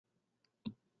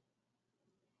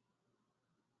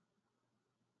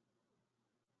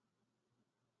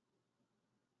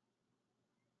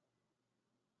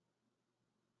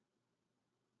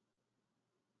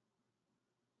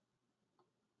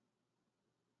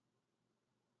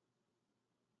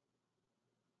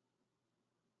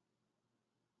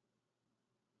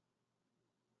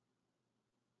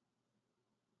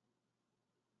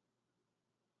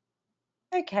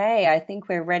Okay, I think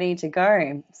we're ready to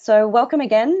go. So, welcome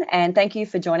again, and thank you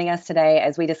for joining us today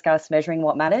as we discuss measuring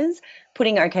what matters,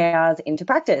 putting OKRs into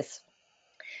practice.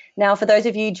 Now, for those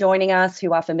of you joining us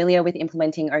who are familiar with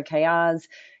implementing OKRs,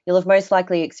 you'll have most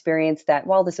likely experienced that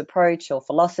while this approach or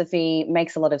philosophy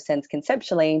makes a lot of sense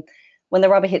conceptually, when the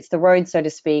rubber hits the road, so to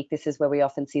speak, this is where we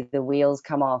often see the wheels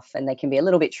come off and they can be a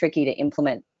little bit tricky to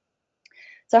implement.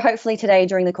 So hopefully today,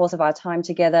 during the course of our time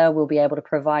together, we'll be able to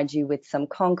provide you with some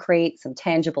concrete, some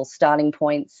tangible starting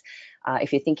points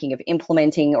if you're thinking of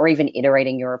implementing or even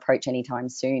iterating your approach anytime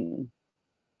soon.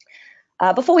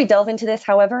 Before we delve into this,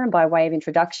 however, and by way of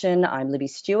introduction, I'm Libby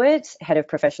Stewart, Head of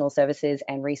Professional Services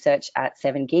and Research at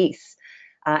Seven Geese.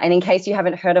 And in case you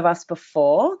haven't heard of us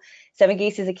before, Seven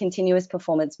Geese is a continuous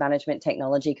performance management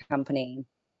technology company.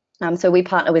 So we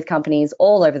partner with companies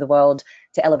all over the world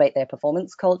to elevate their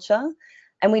performance culture.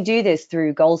 And we do this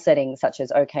through goal setting such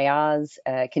as OKRs,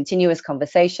 continuous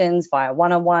conversations via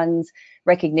one-on-ones,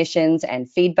 recognitions and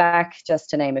feedback,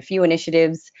 just to name a few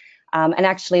initiatives. And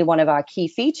actually, one of our key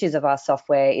features of our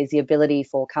software is the ability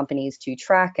for companies to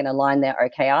track and align their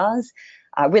OKRs,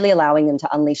 really allowing them to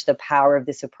unleash the power of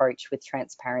this approach with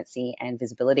transparency and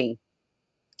visibility.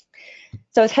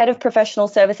 So as head of professional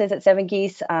services at Seven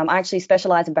Geese, I actually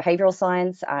specialize in behavioral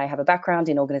science. I have a background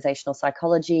in organizational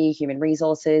psychology, human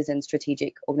resources, and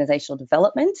strategic organizational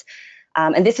development.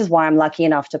 And this is why I'm lucky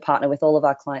enough to partner with all of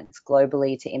our clients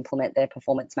globally to implement their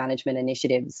performance management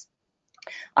initiatives.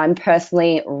 I'm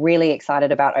personally really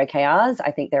excited about OKRs.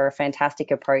 I think they're a fantastic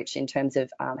approach in terms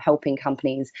of helping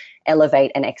companies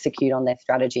elevate and execute on their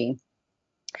strategy.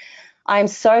 I'm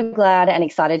so glad and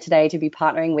excited today to be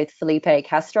partnering with Felipe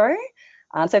Castro.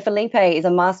 So Felipe is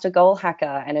a master goal hacker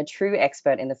and a true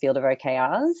expert in the field of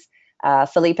OKRs.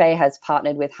 Felipe has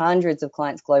partnered with hundreds of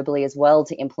clients globally as well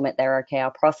to implement their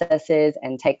OKR processes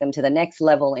and take them to the next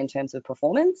level in terms of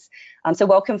performance. So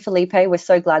welcome, Felipe. We're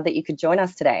so glad that you could join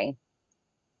us today.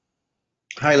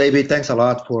 Hi, Libby. Thanks a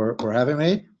lot for having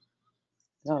me.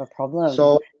 Not a problem.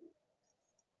 So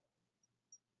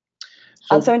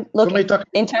Look, for me talking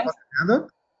in terms, about agenda.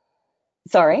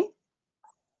 sorry.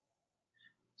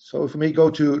 So if we go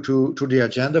to the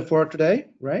agenda for today,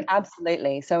 right?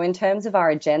 Absolutely. So in terms of our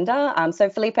agenda, so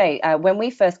Felipe, when we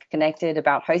first connected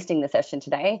about hosting the session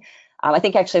today, I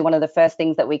think actually one of the first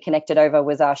things that we connected over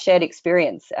was our shared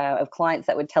experience of clients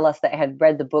that would tell us that had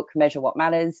read the book Measure What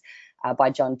Matters by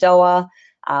John Doerr.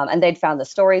 And they'd found the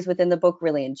stories within the book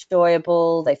really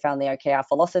enjoyable. They found the OKR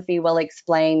philosophy well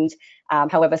explained.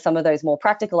 However, some of those more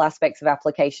practical aspects of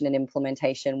application and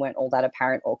implementation weren't all that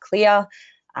apparent or clear,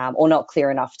 or not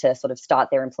clear enough to sort of start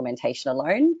their implementation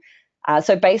alone.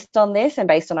 So based on this and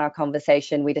based on our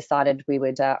conversation, we decided we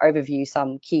would overview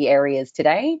some key areas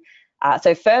today.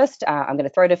 So first, I'm going to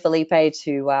throw to Felipe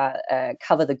to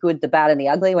cover the good, the bad, and the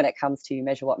ugly when it comes to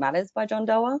Measure What Matters by John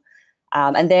Doerr.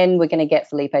 And then we're going to get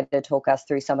Felipe to talk us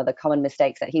through some of the common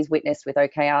mistakes that he's witnessed with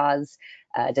OKRs,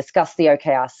 discuss the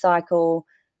OKR cycle,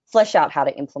 flesh out how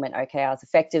to implement OKRs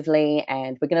effectively,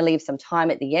 and we're going to leave some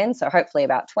time at the end, so hopefully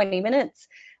about 20 minutes,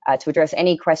 to address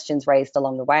any questions raised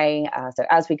along the way. So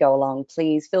as we go along,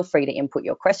 please feel free to input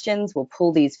your questions. We'll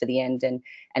pull these for the end and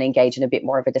engage in a bit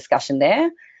more of a discussion there.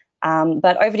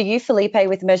 But over to you, Felipe,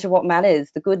 with Measure What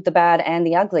Matters, the good, the bad, and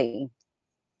the ugly.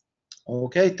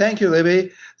 Okay, thank you,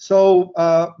 Libby. So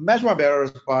Measure What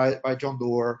Matters by John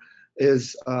Doerr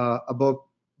is about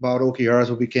OKRs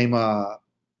who became a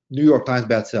New York Times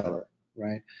bestseller,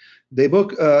 right? The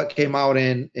book came out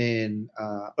in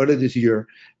early this year,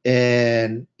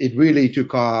 and it really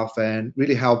took off and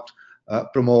really helped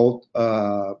promote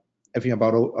everything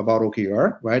about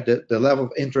OKR, right? The level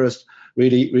of interest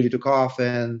really took off,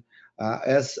 and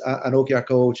as an OKR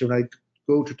coach, when I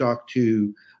go to talk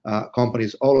to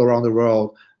companies all around the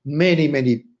world,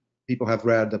 many people have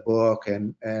read the book,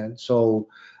 and so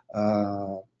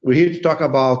we're here to talk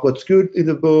about what's good in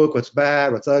the book, what's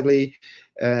bad, what's ugly.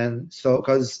 And so,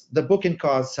 because the book can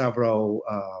cause several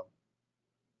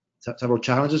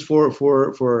challenges for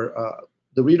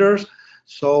the readers,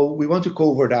 so we want to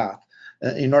cover that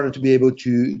in order to be able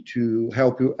to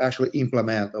help you actually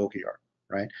implement OKR,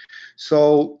 right?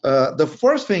 So the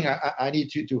first thing I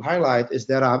need to highlight is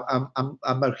that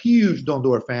I'm a huge John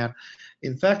Doerr fan.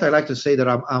 In fact, I like to say that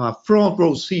I'm a front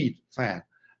row seat fan,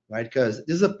 right? Because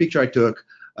this is a picture I took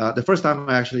the first time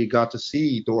I actually got to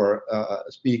see Doerr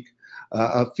speak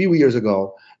a few years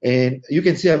ago, and you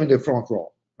can see I'm in the front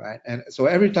row, right? And so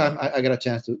every time I get a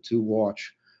chance to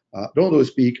watch John Doerr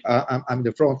speak, I'm in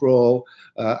the front row.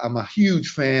 I'm a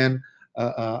huge fan,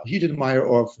 huge admirer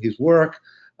of his work.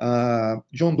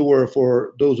 John Doerr,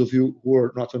 for those of you who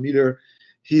are not familiar,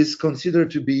 he's considered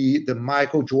to be the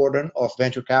Michael Jordan of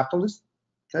venture capitalists,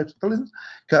 capitalism,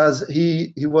 because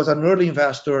he was an early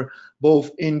investor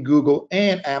both in Google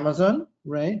and Amazon,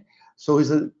 right? So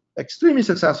he's an extremely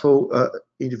successful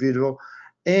individual,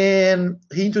 and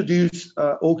he introduced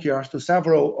OKRs to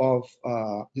several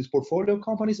of his portfolio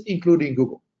companies, including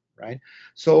Google, right?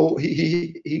 So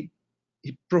he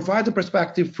provides a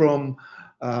perspective from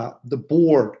the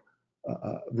board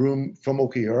room from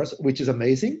OKRs, which is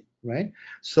amazing, right?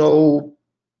 So,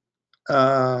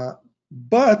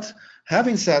 but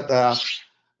having said that,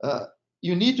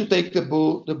 you need to take the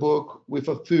book with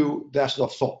a few dashes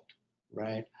of salt,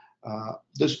 right?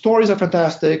 The stories are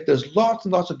fantastic. There's lots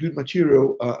and lots of good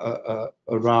material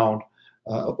around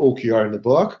OKR in the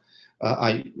book.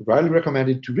 I highly recommend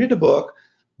it to read the book,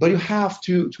 but you have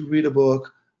to read a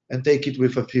book and take it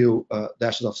with a few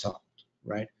dashes of salt,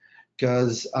 right?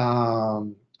 Because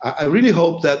I really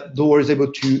hope that Doer is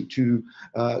able to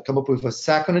come up with a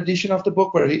second edition of the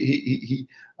book where he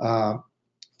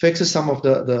fixes some of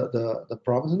the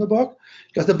problems in the book,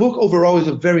 because the book overall is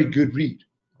a very good read,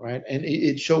 right? And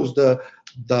it shows the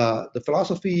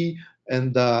philosophy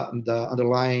and the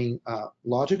underlying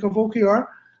logic of OKR,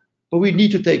 but we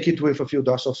need to take it with a few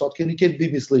dashes of salt, and it can be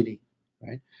misleading,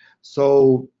 right?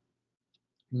 So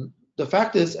the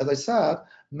fact is, as I said,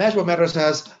 Measure What Matters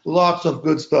has lots of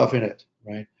good stuff in it,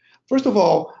 right? First of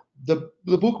all, the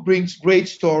book brings great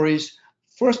stories,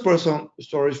 first-person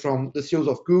stories from the CEOs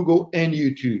of Google and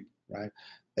YouTube, right?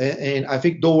 And I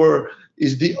think Doer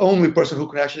is the only person who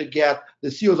can actually get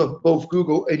the CEOs of both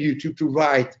Google and YouTube to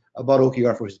write about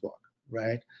OKR for his book,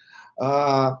 right?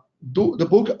 The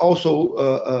book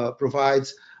also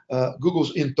provides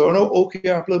Google's internal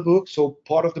OKR playbook, so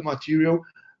part of the material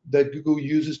that Google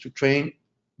uses to train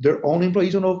their own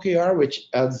employees on OKR, which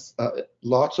adds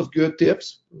lots of good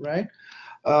tips, right?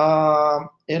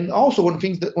 And also one of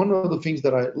the things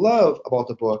that I love about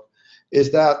the book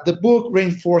is that the book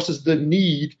reinforces the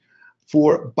need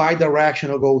for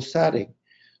bi-directional goal setting.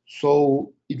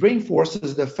 So it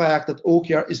reinforces the fact that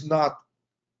OKR is not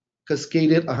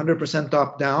cascaded 100%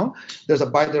 top down. There's a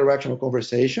bi-directional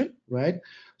conversation, right?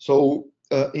 So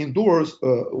in Doer's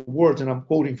words, and I'm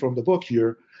quoting from the book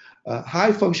here,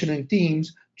 high-functioning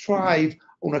teams thrive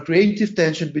on a creative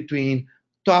tension between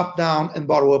top-down and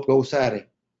bottom-up goal setting.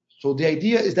 So the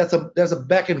idea is that there's a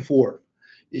back and forth.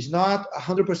 It's not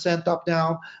 100%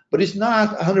 top-down, but it's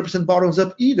not 100%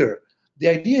 bottoms-up either. The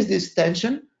idea is this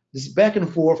tension, this back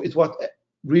and forth, is what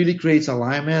really creates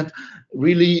alignment,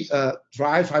 really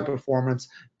drives high performance,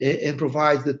 and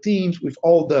provides the teams with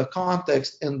all the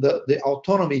context and the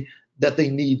autonomy that they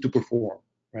need to perform,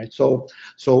 right? So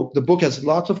the book has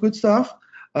lots of good stuff.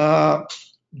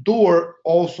 Doer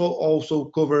also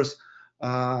covers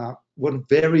one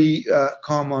very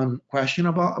common question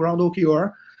around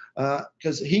OKR,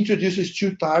 because he introduces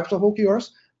two types of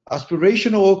OKRs: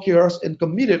 aspirational OKRs and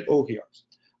committed OKRs.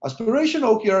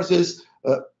 Aspirational OKRs is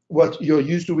what you're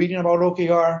used to reading about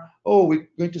OKR. Oh, we're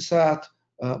going to set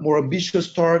more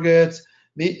ambitious targets,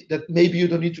 that maybe you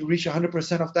don't need to reach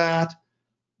 100% of that.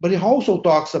 But it also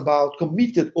talks about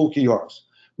committed OKRs,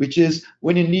 which is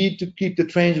when you need to keep the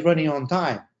trains running on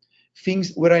time.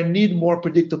 Things where I need more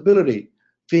predictability,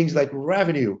 things like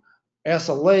revenue,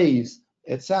 SLAs,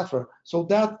 etc. So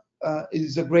that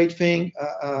is a great thing.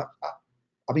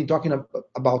 I've been talking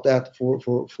about that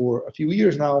for a few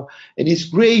years now, and it's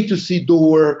great to see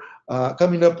Doer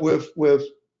coming up with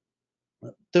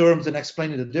terms and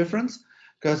explaining the difference.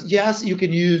 Because yes, you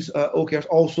can use OKRs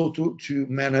also to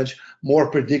manage more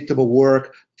predictable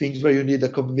work, things where you need a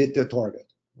committed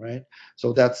target, right?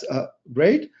 So that's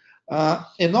great.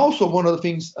 And also one of the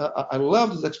things I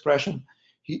love this expression.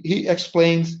 He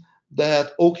explains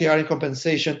that OKR and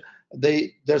compensation,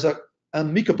 there's an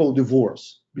amicable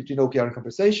divorce between OKR and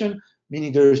compensation,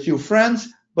 meaning they're still friends,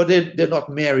 but they're not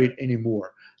married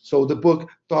anymore. So the book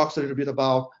talks a little bit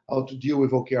about how to deal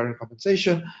with OKR and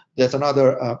compensation. That's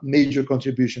another major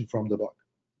contribution from the book.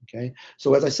 Okay.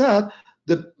 So as I said,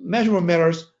 the Measure What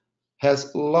Matters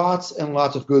has lots and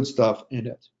lots of good stuff in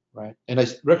it, right? And I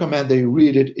recommend that you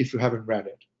read it if you haven't read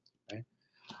it.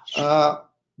 Right?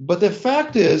 But the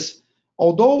fact is,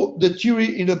 although the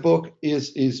theory in the book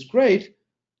is great,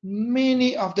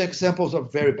 many of the examples are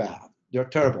very bad. They're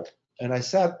terrible. And I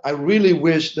said, I really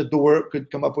wish that Doer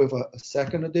could come up with a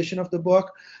second edition of the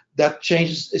book that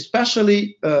changes,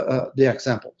 especially the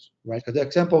examples, right? Because the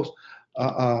examples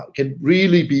can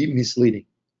really be misleading,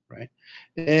 right?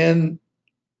 And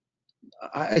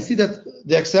I see that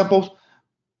the examples,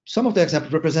 some of the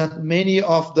examples represent many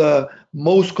of the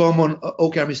most common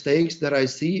OKR mistakes that I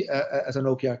see as an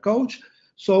OKR coach.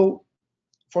 So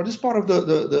for this part of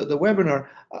the webinar,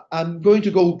 I'm going to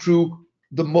go through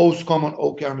the most common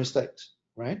OKR mistakes,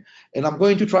 right? And I'm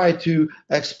going to try to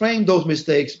explain those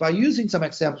mistakes by using some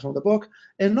examples from the book,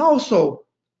 and also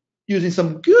using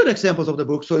some good examples of the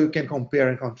book, so you can compare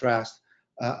and contrast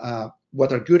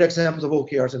what are good examples of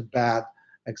OKRs and bad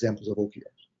examples of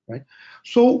OKRs, right?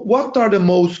 So what are the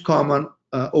most common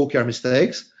OKR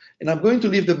mistakes? And I'm going to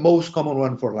leave the most common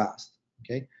one for last,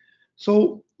 okay?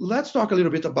 So let's talk a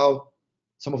little bit about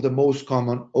some of the most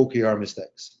common OKR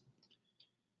mistakes.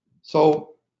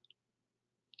 So,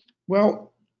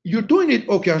 well, you're doing it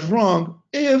OKRs wrong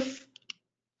if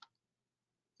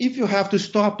you have to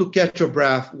stop to catch your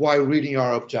breath while reading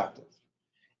your objective.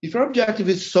 If your objective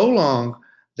is so long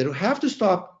that you have to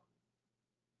stop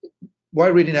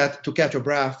while reading that to catch your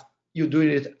breath, you're doing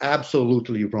it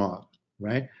absolutely wrong,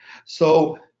 right?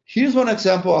 So here's one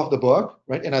example of the book,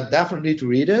 right? And I definitely need to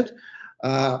read it.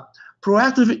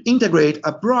 Proactively integrate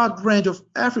a broad range of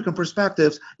African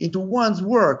perspectives into one's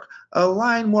work,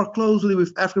 align more closely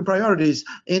with African priorities,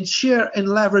 and share and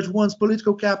leverage one's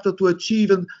political capital to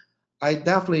achieve. And I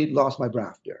definitely lost my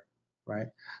breath there, right?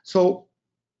 So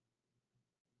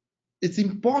it's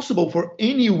impossible for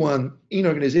anyone in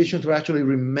organization to actually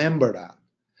remember that.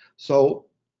 So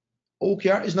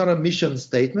OKR is not a mission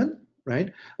statement,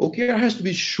 right? OKR has to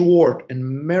be short and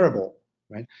memorable,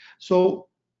 right? So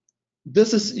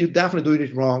this is, you're definitely doing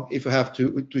it wrong if you have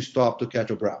to stop to catch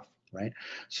your breath, right?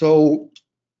 So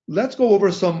let's go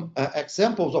over some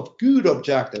examples of good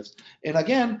objectives. And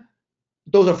again,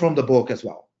 those are from the book as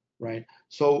well, right?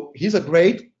 So here's a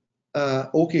great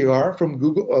OKR from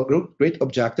Google, a great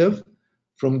objective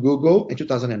from Google in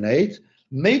 2008.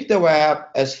 Make the web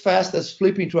as fast as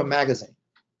flipping through a magazine.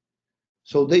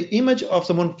 So the image of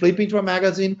someone flipping through a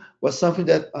magazine was something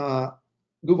that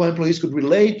Google employees could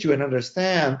relate to and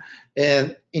understand.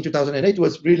 And in 2008, it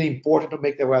was really important to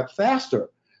make the web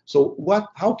faster. So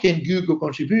how can Google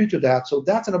contribute to that? So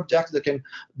that's an objective that can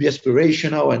be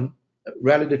aspirational and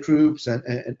rally the troops, and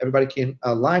everybody can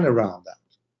align around that,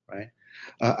 right?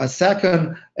 A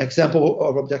second example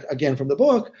of object, again from the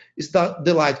book, is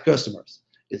delight customers.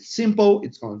 It's simple,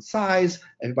 it's concise,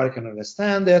 everybody can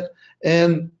understand it.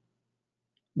 And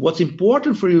what's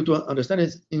important for you to understand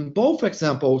is in both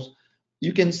examples,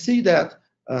 you can see that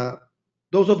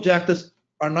those objectives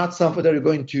are not something that you're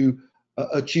going to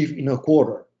achieve in a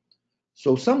quarter.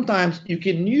 So sometimes you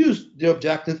can use the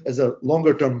objective as a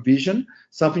longer term vision,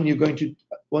 something you're going to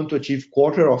want to achieve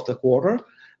quarter after quarter.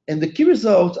 And the key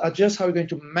results are just how you're going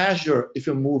to measure if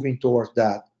you're moving towards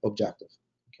that objective,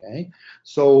 okay?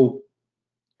 So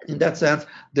in that sense,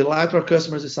 delight our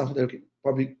customers is something that you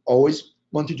probably always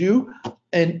want to do.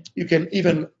 And you can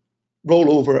even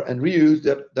roll over and reuse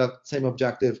that same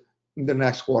objective in the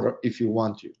next quarter if you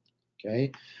want to,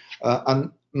 okay?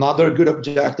 Another good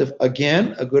objective,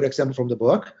 again, a good example from the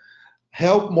book,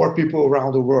 help more people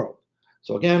around the world.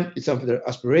 So again, it's something that's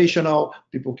aspirational,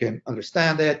 people can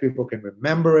understand it, people can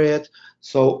remember it.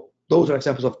 So those are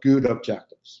examples of good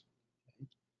objectives.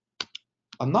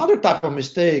 Another type of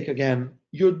mistake, again,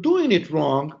 you're doing it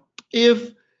wrong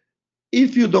if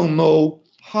you don't know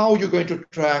how you're going to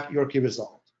track your key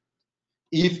result.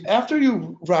 If after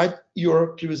you write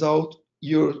your key result,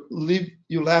 you're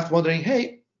left wondering,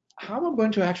 hey, how am I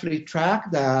going to actually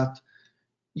track that?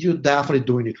 You're definitely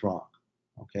doing it wrong,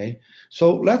 okay?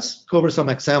 So let's cover some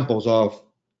examples of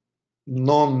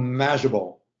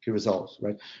non-measurable key results,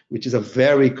 right? Which is a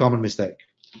very common mistake.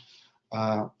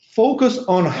 Focus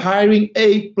on hiring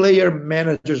A-player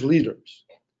managers, leaders.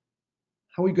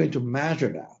 How are we going to measure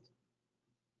that,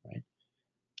 right?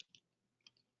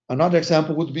 Another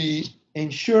example would be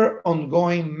ensure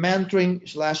ongoing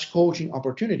mentoring/coaching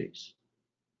opportunities.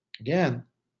 Again,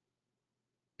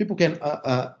 people can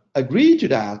agree to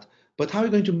that, but how are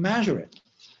you going to measure it?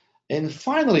 And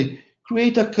finally,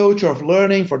 create a culture of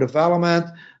learning for development,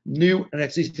 new and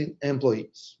existing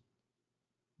employees.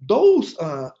 Those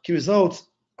key results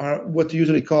are what you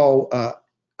usually call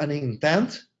an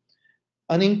intent.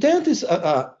 An intent is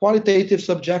a qualitative,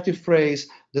 subjective phrase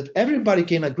that everybody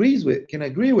can agree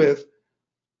with,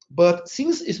 but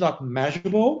since it's not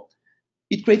measurable,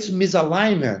 it creates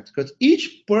misalignment because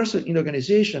each person in the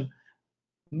organization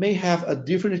may have a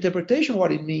different interpretation of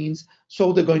what it means,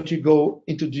 so they're going to go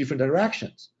into different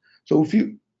directions. So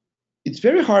it's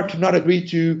very hard to not agree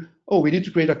to, oh, we need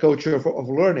to create a culture of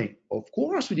learning. Of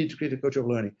course we need to create a culture of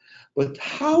learning, but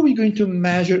how are we going to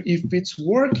measure if it's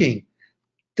working?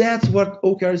 That's what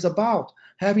OKR is about,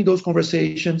 having those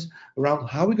conversations around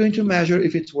how we're going to measure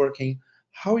if it's working,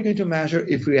 how are we going to measure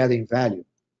if we're adding value,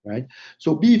 right?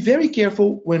 So be very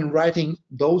careful when writing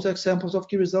those examples of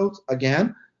key results.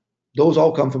 Again, those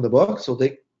all come from the book, so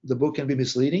the book can be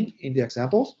misleading in the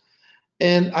examples.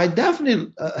 And I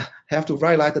definitely have to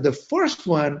highlight that the first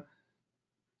one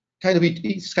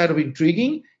is kind of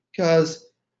intriguing, because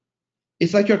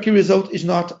it's like your key result is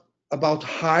not about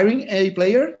hiring a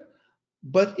player,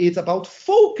 but it's about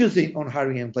focusing on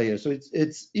hiring a player. So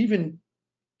it's even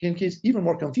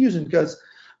more confusing, because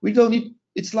we don't need.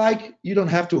 It's like you don't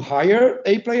have to hire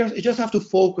a player; you just have to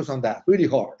focus on that really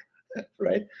hard,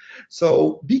 right?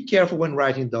 So be careful when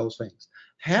writing those things.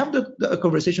 Have the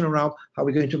conversation around how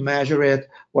we're going to measure it.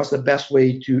 What's the best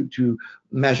way to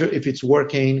measure if it's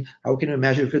working? How can we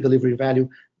measure if you're delivering value?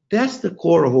 That's the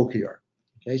core of OKR.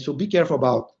 Okay, so be careful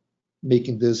about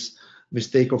making this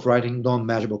mistake of writing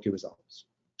non-measurable key results.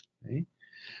 Okay?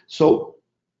 So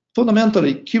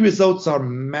fundamentally, key results are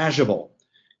measurable.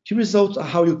 Key results are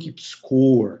how you keep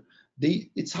score.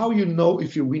 It's how you know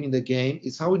if you're winning the game.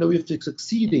 It's how you know if you're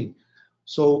succeeding.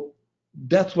 So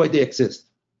that's why they exist,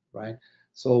 right?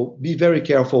 So be very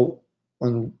careful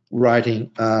when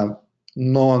writing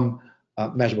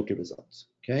non-measurable key results.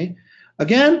 Okay.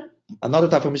 Again, another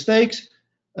type of mistakes.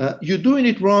 You're doing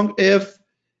it wrong if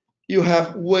you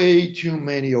have way too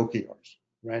many OKRs,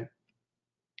 right?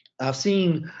 I've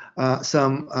seen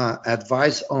some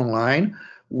advice online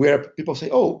where people say,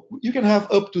 oh, you can have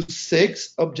up to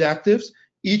 6 objectives,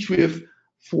 each with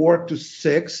 4 to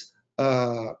 6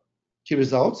 key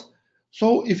results.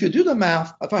 So if you do the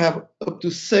math, if I have up to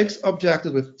 6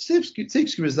 objectives with 6 key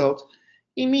results,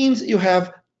 it means you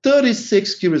have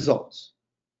 36 key results.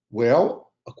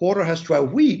 Well, a quarter has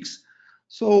 12 weeks,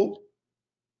 so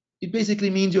it basically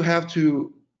means you have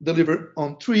to deliver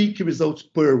on 3 key results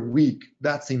per week.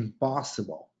 That's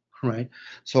impossible, right?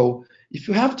 So if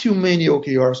you have too many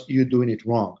OKRs, you're doing it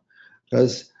wrong,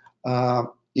 because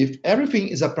if everything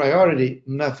is a priority,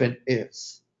 nothing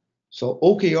is. So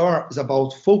OKR is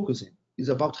about focusing. It's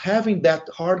about having that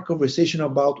hard conversation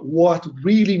about what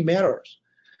really matters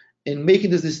and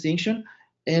making this distinction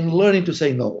and learning to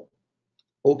say no.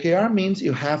 OKR means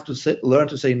you have to learn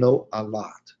to say no a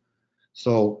lot.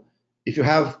 So if you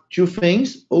have 2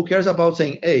 things, OKR is about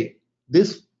saying, hey,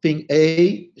 this thing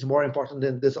A is more important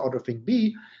than this other thing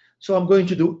B, so I'm going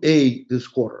to do A this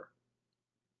quarter.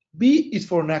 B is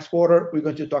for next quarter. We're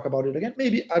going to talk about it again.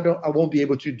 Maybe I won't be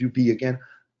able to do B again,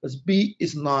 because B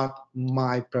is not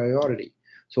my priority.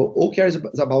 So OKR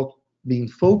is about being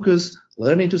focused,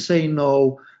 learning to say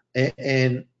no,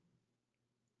 and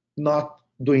not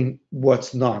doing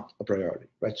what's not a priority,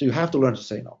 right? So you have to learn to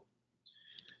say no.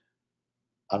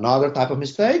 Another type of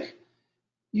mistake,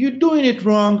 you're doing it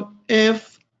wrong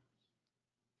if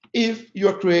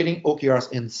you're creating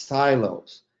OKRs in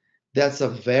silos. That's a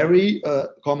very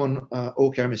common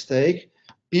OKR mistake.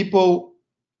 People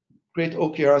create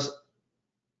OKRs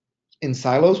in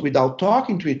silos without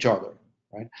talking to each other,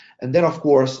 right? And then, of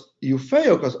course, you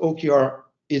fail, because OKR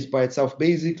is by itself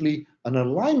basically an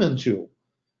alignment tool.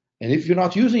 And if you're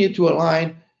not using it to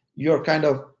align, you're kind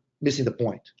of missing the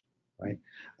point, right?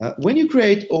 When you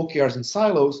create OKRs in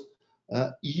silos,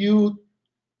 you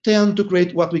tend to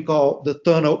create what we call the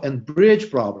tunnel and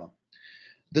bridge problem.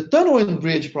 The tunnel and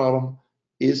bridge problem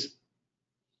is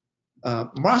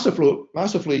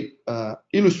masterfully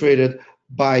illustrated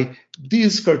by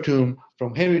this cartoon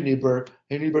from Henry Niebuhr.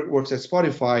 Henry Niebuhr works at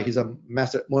Spotify. He's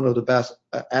one of the best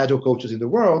agile coaches in the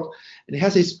world. And he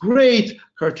has this great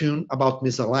cartoon about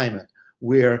misalignment,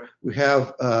 where we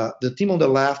have the team on the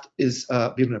left is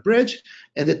building a bridge,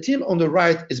 and the team on the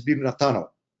right is building a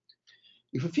tunnel.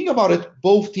 If you think about it,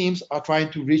 both teams are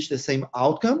trying to reach the same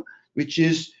outcome, which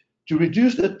is to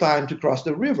reduce the time to cross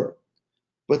the river.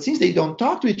 But since they don't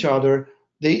talk to each other,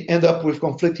 they end up with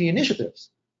conflicting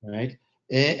initiatives, right?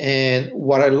 And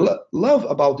what I love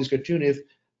about this cartoon is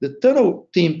the tunnel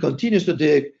team continues to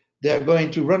dig. They're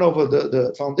going to run over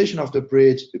the foundation of the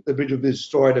bridge. The bridge will be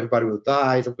destroyed. Everybody will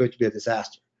die. It's going to be a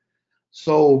disaster.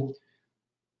 So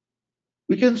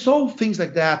we can solve things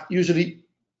like that usually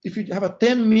if you have a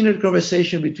 10-minute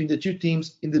conversation between the 2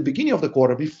 teams in the beginning of the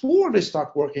quarter before they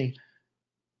start working.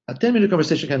 A 10-minute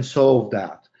conversation can solve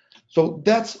that. So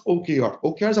that's OKR.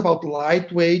 OKR is about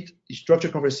lightweight,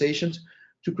 structured conversations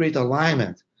to create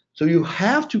alignment. So you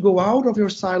have to go out of your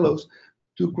silos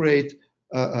to create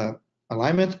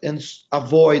alignment and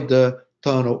avoid the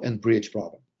tunnel and bridge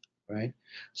problem, right?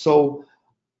 So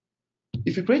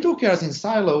if you create OKRs in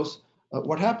silos,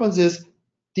 what happens is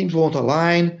teams won't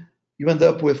align. You end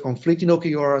up with conflicting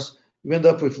OKRs. You end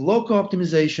up with local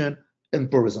optimization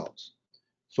and poor results.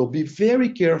 So be very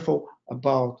careful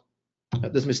about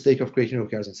this mistake of creating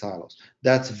OKRs in silos.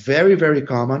 That's very, very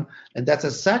common, and that's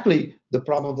exactly the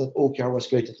problem that OKR was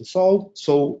created to solve.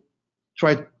 So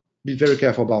try to be very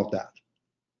careful about that.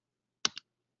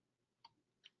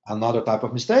 Another type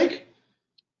of mistake,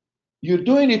 You're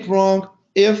doing it wrong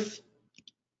if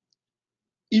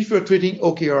you're treating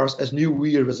OKRs as New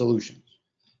Year resolutions.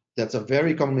 That's a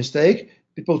very common mistake.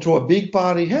 People throw a big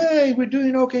party. Hey, we're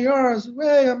doing OKRs.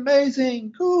 Hey,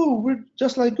 amazing, cool. We're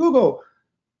just like Google,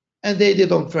 and they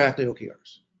don't track the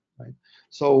OKRs, right?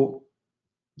 So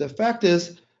the fact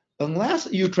is, unless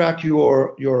you track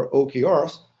your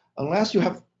OKRs, unless you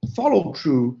have followed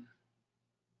through,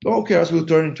 OKRs will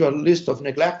turn into a list of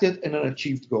neglected and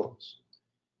unachieved goals.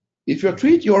 If you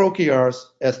treat your OKRs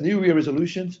as New Year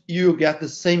resolutions, you get the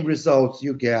same results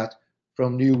you get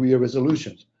from New Year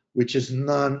resolutions, which is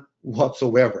none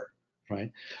whatsoever,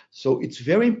 right? So it's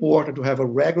very important to have a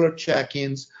regular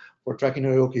check-ins for tracking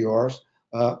your OKRs.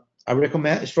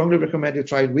 I strongly recommend you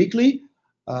try it weekly.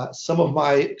 Some of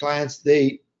my clients,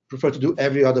 they prefer to do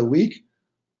every other week,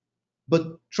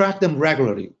 but track them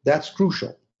regularly. That's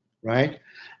crucial, right?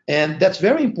 And that's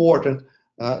very important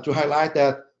to highlight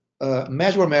that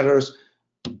Measure What Matters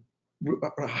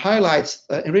highlights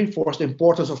and reinforces the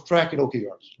importance of tracking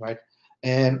OKRs, right?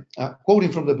 And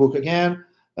quoting from the book again,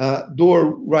 Doerr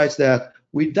writes that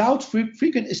without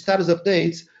frequent status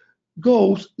updates,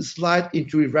 goals slide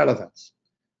into irrelevance.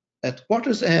 At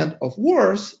quarter's end, of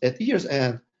worse, at year's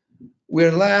end,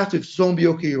 we're left with zombie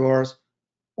OKRs,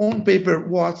 on paper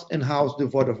what's and how's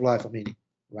devoid of life and meaning,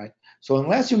 right? So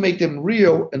unless you make them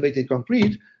real and make them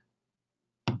concrete,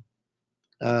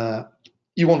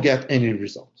 you won't get any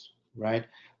results, right?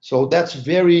 So that's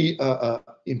very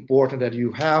important that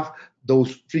you have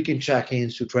those frequent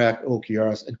check-ins to track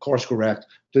OKRs and course correct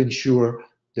to ensure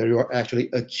that you're actually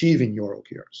achieving your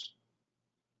OKRs.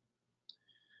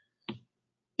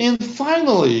 And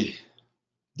finally,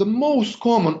 the most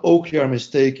common OKR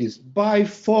mistake is by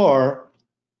far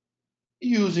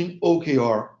using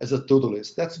OKR as a to-do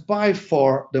list. That's by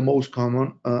far the most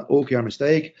common OKR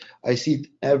mistake. I see it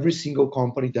every single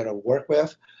company that I work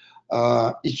with.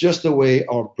 It's just the way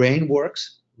our brain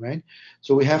works, right?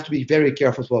 So we have to be very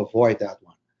careful to avoid that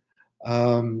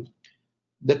one.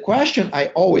 The question I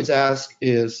always ask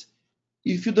is,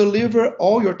 if you deliver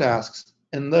all your tasks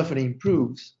and nothing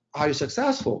improves, are you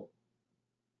successful?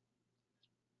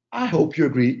 I hope you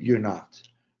agree you're not,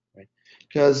 right?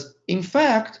 Because in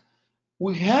fact,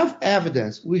 we have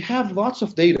evidence, we have lots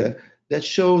of data that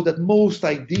shows that most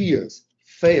ideas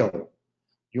fail.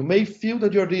 You may feel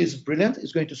that your idea is brilliant,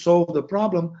 it's going to solve the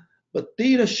problem, but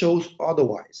data shows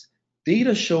otherwise.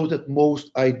 Data shows that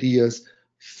most ideas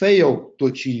fail to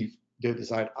achieve their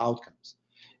desired outcomes.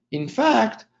 In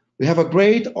fact, we have a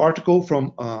great article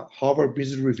from Harvard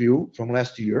Business Review from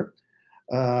last year.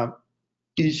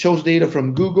 It shows data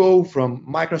from Google, from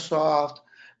Microsoft,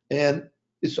 and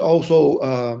it's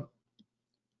also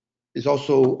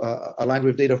aligned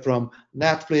with data from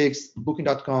Netflix,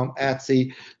 Booking.com,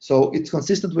 Etsy. So it's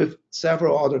consistent with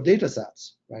several other data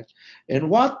sets, right? And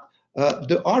what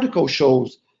the article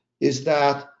shows is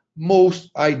that most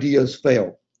ideas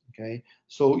fail, okay?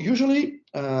 So usually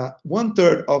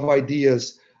 1/3 of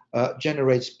ideas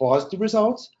generates positive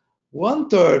results.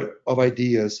 1/3 of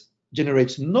ideas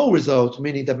generates no results,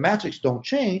 meaning the metrics don't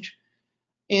change.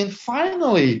 And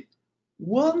finally,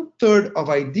 1/3 of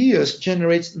ideas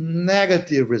generates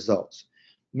negative results,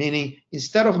 meaning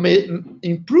instead of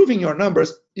improving your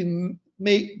numbers,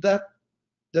 that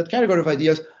category of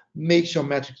ideas makes your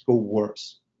metrics go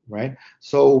worse, right?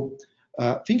 So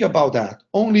think about that.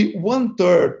 Only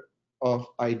 1/3 of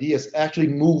ideas actually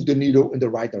move the needle in the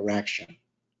right direction,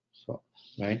 so,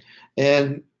 right?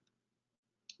 And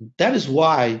that is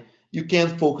why you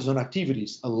can't focus on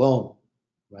activities alone,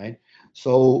 right?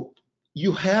 So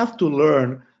you have to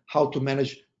learn how to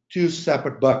manage two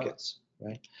separate buckets,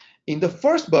 right? In the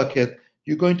first bucket,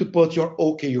 you're going to put your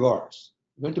OKRs.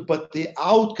 You're going to put the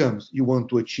outcomes you want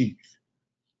to achieve,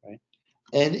 right?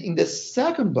 And in the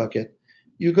second bucket,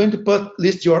 you're going to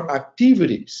list your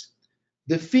activities,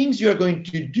 the things you're going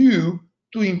to do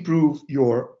to improve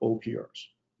your OKRs,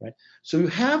 right? So you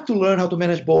have to learn how to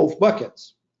manage both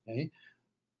buckets, okay?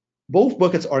 Both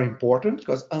buckets are important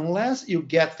because unless you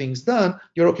get things done,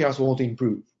 your OKRs won't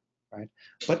improve, right?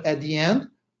 But at the end,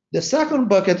 the second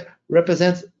bucket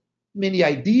represents many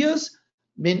ideas.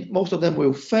 Most of them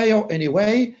will fail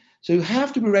anyway. So you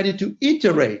have to be ready to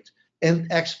iterate and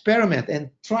experiment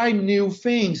and try new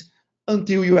things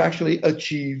until you actually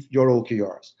achieve your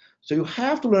OKRs. So you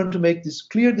have to learn to make this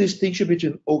clear distinction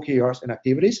between OKRs and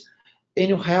activities, and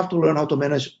you have to learn how to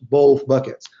manage both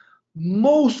buckets.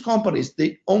 Most companies,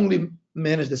 they only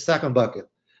manage the second bucket.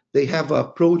 They have a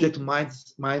project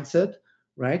mindset,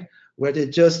 right, where they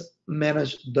just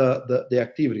manage the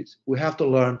activities. We have to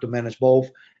learn to manage both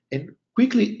and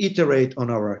quickly iterate on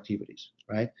our activities,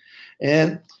 right?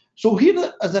 And So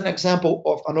here is an example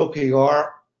of an OKR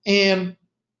and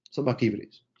some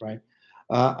activities, right?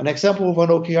 An example of an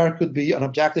OKR could be, an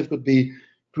objective could be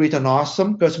create an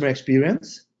awesome customer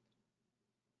experience.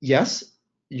 Yes,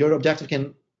 your objective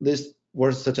can list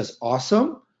words such as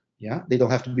awesome. Yeah, they don't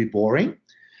have to be boring.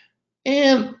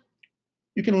 And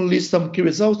you can list some key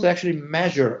results to actually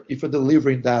measure if you're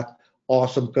delivering that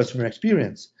awesome customer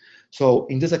experience. So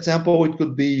in this example, it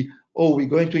could be, oh, we're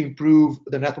going to improve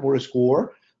the Net Promoter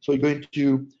Score. So you're going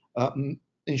to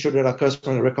ensure that our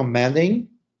customers are recommending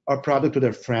our product to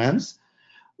their friends.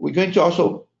 We're going to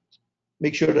also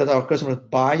make sure that our customers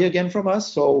buy again from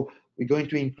us. So we're going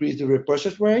to increase the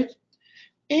repurchase rate.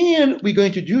 And we're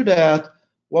going to do that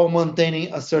while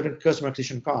maintaining a certain customer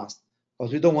acquisition cost,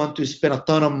 because we don't want to spend a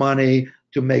ton of money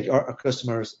to make our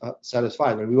customers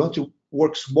satisfied. We want to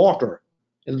work smarter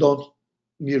and don't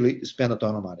merely spend a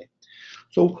ton of money.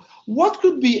 So what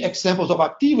could be examples of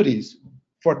activities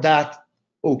for that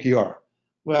OKR?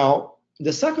 Well, in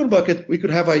the second bucket, we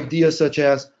could have ideas such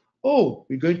as, oh,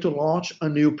 we're going to launch a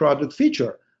new product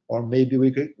feature, or maybe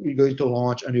we're going to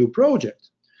launch a new project.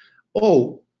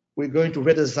 Oh, we're going to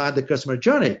redesign the customer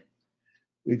journey.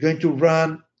 We're going to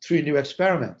run 3 new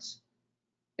experiments.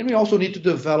 And we also need to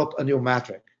develop a new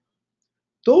metric.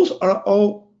 Those are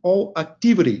all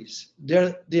activities.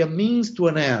 They're a means to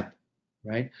an end,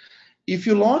 right? If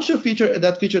you launch a feature and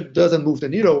that feature doesn't move the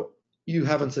needle, you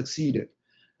haven't succeeded.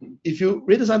 If you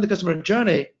redesign the customer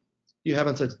journey, you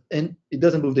haven't succeeded, and it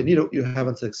doesn't move the needle, you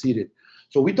haven't succeeded.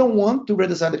 So we don't want to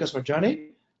redesign the customer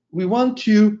journey. We want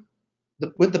to,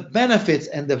 with the benefits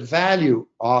and the value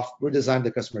of redesign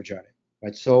the customer journey,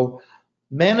 right? So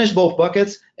manage both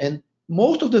buckets, and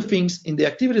most of the things in the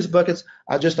activities buckets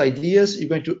are just ideas. You're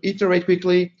going to iterate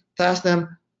quickly, test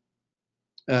them,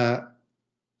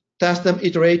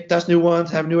 iterate, test new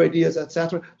ones, have new ideas,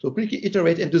 etc. So quickly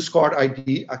iterate and discard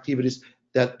activities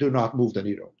that do not move the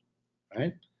needle,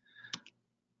 right?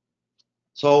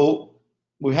 So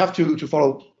we have to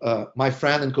follow my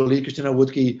friend and colleague Christina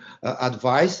Woodkey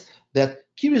advice that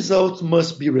key results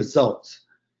must be results.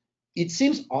 It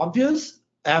seems obvious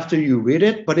after you read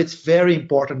it, but it's very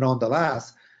important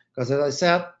nonetheless, because as I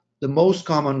said, the most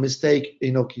common mistake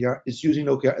in OKR is using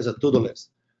OKR as a to-do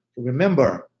list. So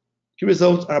remember, key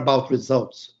results, are about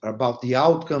the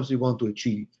outcomes you want to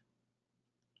achieve.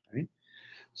 Right?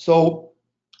 So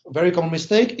a very common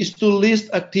mistake is to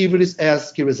list activities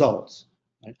as key results.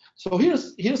 Right? So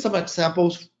here's some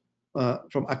examples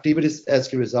from activities as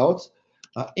key results.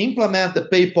 Implement the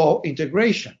PayPal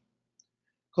integration.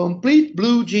 Complete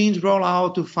Blue Jeans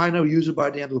rollout to final user by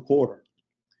the end of the quarter.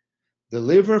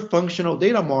 Deliver functional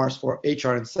data marts for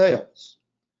HR and sales.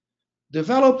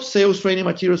 Develop sales training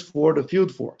materials for the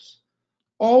field force.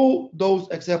 All those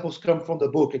examples come from the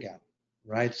book again,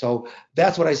 right? So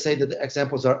that's what I say, that the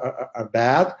examples are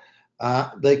bad.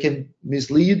 They can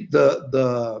mislead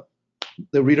the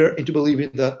reader into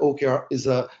believing that OKR is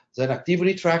an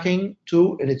activity tracking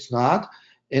tool, and it's not.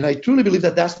 And I truly believe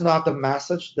that that's not the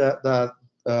message that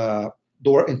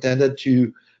Dor intended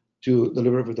to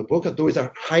deliver with the book. Dor is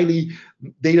a highly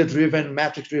data-driven,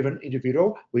 metrics-driven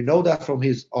individual. We know that from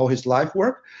all his life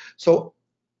work. So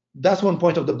that's one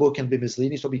point of the book can be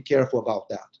misleading, so be careful about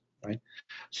that, right?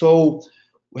 So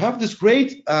we have this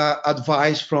great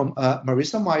advice from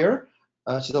Marissa Mayer.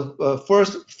 She's the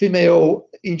first female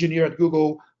engineer at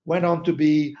Google, went on to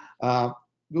be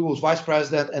Google's vice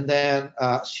president and then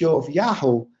CEO of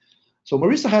Yahoo. So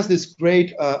Marissa has this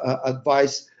great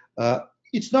advice.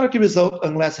 It's not a key result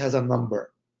unless it has a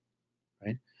number,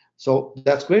 right? So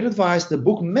that's great advice. The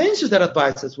book mentions that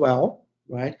advice as well,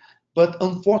 right? But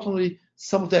unfortunately,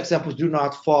 some of the examples do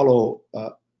not follow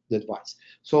the advice.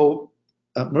 So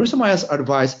Marissa Mayer's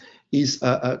advice is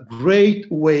a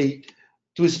great way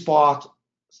to spot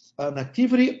an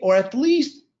activity, or at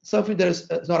least something that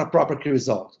is not a proper key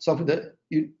result, something that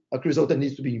a key result that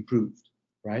needs to be improved,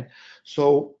 right?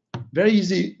 So very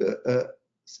easy,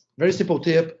 very simple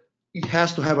tip. It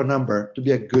has to have a number to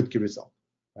be a good key result,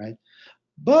 right?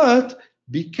 But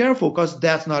be careful, because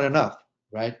that's not enough,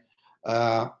 right?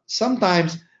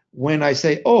 Sometimes when I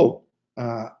say, oh,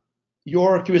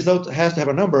 your key result has to have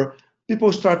a number,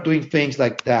 people start doing things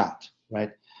like that,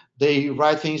 right? They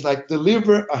write things like,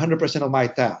 deliver 100% of my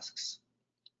tasks.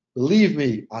 Believe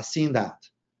me, I've seen that.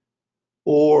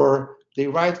 Or they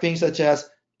write things such as,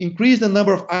 increase the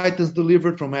number of items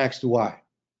delivered from X to Y.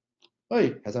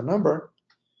 Hey, has a number.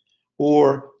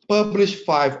 Or publish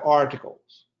 5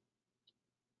 articles.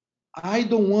 I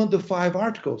don't want the 5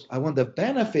 articles. I want the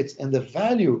benefits and the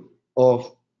value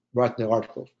of writing the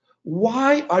articles.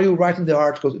 Why are you writing the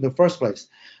articles in the first place?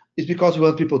 It's because you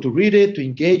want people to read it, to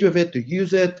engage with it, to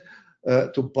use it,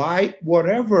 to buy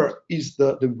whatever is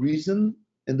the reason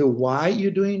and the why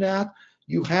you're doing that,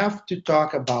 you have to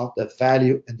talk about the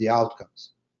value and the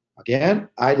outcomes. Again,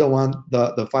 I don't want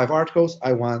the 5 articles,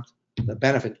 I want the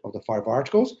benefit of the 5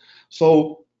 articles.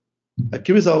 So a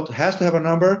key result has to have a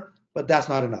number, but that's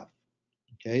not enough.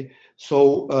 Okay,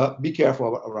 so be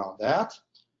careful around that.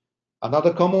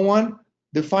 Another common one,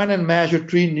 define and measure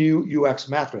 3 new UX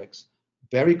metrics.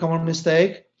 Very common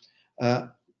mistake.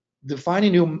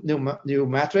 Defining new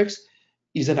metrics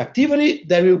is an activity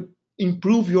that will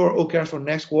improve your OKRs for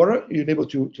next quarter. You're able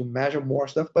to measure more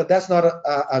stuff, but that's not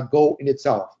a goal in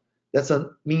itself. That's a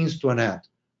means to an end,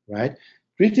 right?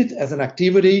 Treat it as an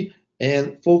activity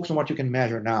and focus on what you can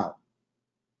measure now.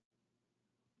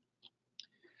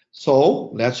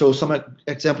 So let's show some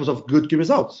examples of good key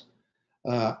results.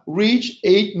 Reach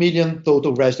 8 million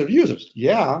total registered users.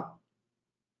 Yeah,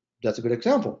 that's a good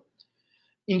example.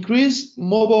 Increase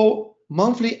mobile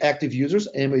monthly active users,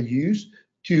 MAUs,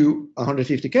 to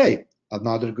 150K.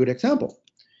 Another good example.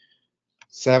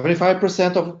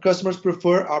 75% of customers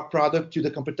prefer our product to the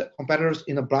competitors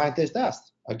in a blind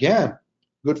test. Again,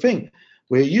 good thing.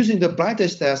 We're using the blind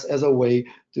test as a way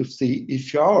to see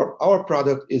if our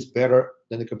product is better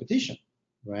than the competition,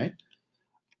 right?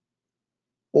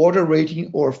 Order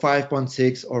rating or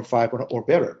 5.6 or 5 or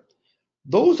better.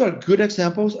 Those are good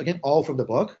examples, again, all from the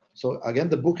book. So again,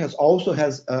 the book also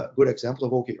has good examples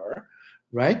of OKR,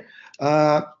 right?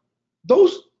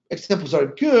 Those examples are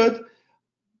good,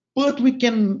 but we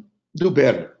can do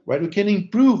better, right? We can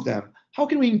improve them. How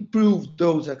can we improve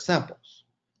those examples?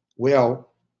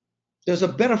 Well, there's a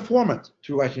better format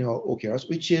to writing OKRs,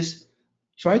 which is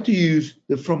try to use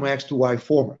the from X to Y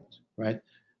format, right?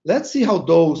 Let's see how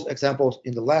those examples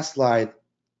in the last slide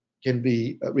can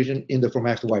be written in the from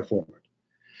X to Y format.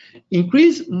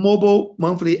 Increase mobile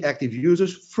monthly active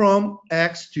users from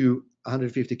X to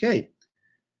 150K.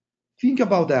 Think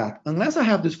about that. Unless I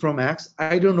have this from X,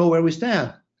 I don't know where we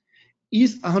stand.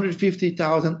 Is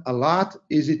 150,000 a lot?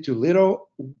 Is it too little?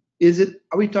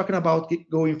 Are we talking about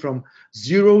going from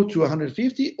 0 to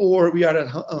 150, or we are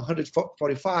at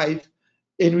 145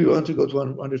 and we want to go to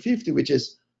 150, which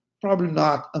is probably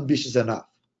not ambitious enough,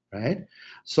 right?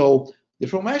 So the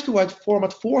from X to Y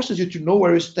format forces you to know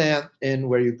where you stand and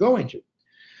where you're going to.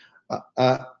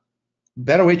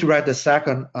 Better way to write the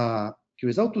second key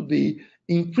result would be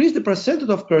increase the percentage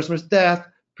of customers that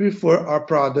prefer our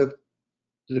product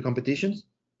to the competitions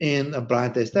in a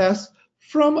blind test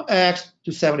from X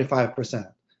to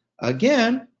 75%.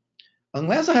 Again,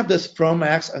 unless I have this from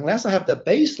X, unless I have the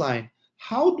baseline,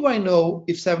 how do I know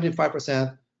if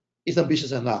 75% is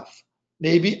ambitious enough?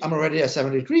 Maybe I'm already at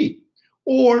 73,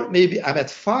 or maybe I'm at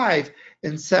 5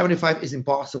 and 75 is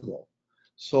impossible.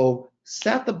 So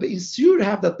set the base, you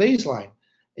have that baseline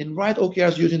and write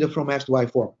OKRs using the from X to Y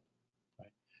form.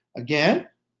 Again,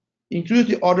 increase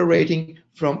the order rating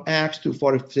from X to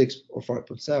 46 or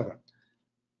 4.7.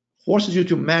 Forces you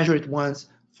to measure it once,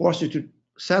 forces you to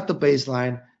set the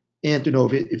baseline and to know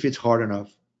if it's hard enough,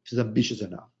 if it's ambitious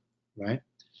enough, right?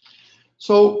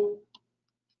 So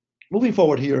moving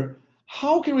forward here,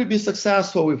 how can we be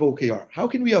successful with OKR? How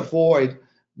can we avoid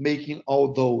making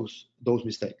all those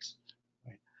mistakes?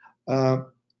 Right?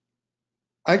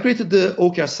 I created the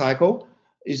OKR cycle.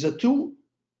 It's a tool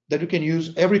that you can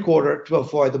use every quarter to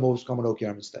avoid the most common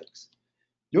OKR mistakes.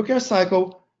 The OKR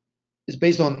cycle is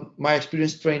based on my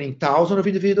experience training thousands of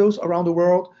individuals around the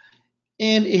world,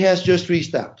 and it has just 3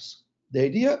 steps. The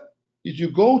idea is you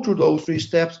go through those 3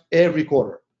 steps every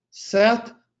quarter.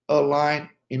 Set, align,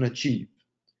 and achieve.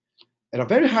 At a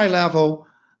very high level,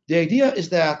 the idea is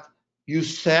that you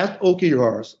set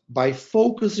OKRs by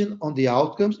focusing on the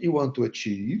outcomes you want to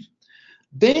achieve.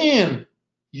 Then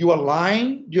you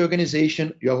align the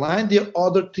organization, you align the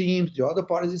other teams, the other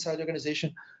parties inside the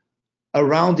organization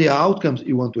around the outcomes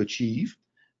you want to achieve.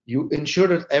 You ensure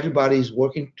that everybody is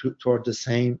working toward the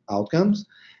same outcomes.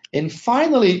 And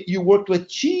finally, you work to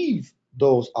achieve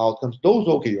those outcomes, those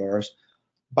OKRs,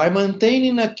 by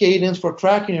maintaining a cadence for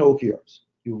tracking your OKRs.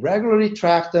 You regularly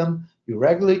track them, you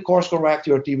regularly course correct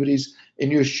your activities,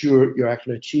 and you're sure you're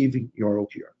actually achieving your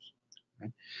OKRs.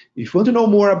 Right? If you want to know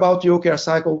more about the OKR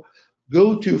cycle,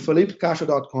 go to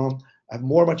felipecastro.com. I have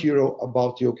more material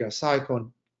about the OKR cycle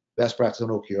and best practice on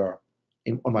OKR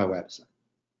on my website.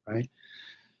 Right?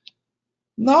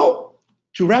 Now,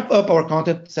 to wrap up our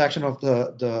content section of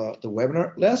the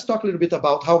webinar, let's talk a little bit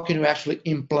about how can you actually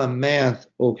implement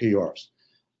OKRs.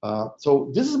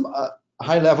 So this is a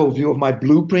high-level view of my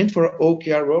blueprint for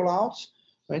OKR rollouts.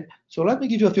 Right? So let me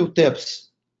give you a few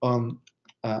tips on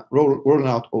rolling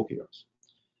out OKRs.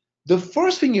 The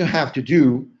first thing you have to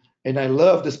do, and I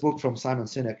love this book from Simon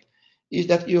Sinek, is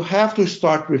that you have to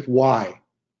start with why.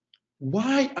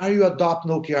 Why are you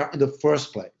adopting OKR in the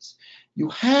first place? You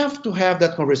have to have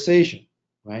that conversation,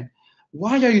 right?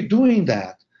 Why are you doing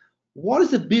that? What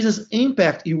is the business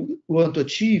impact you want to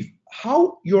achieve?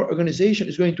 How your organization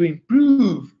is going to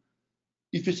improve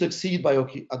if you succeed by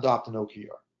adopting OKR,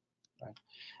 right?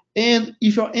 And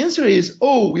if your answer is,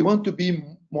 oh, we want to be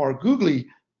more googly,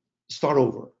 start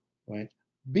over, right?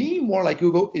 Being more like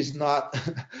Google is not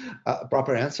a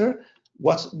proper answer.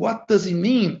 What does it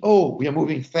mean? Oh, we are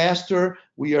moving faster,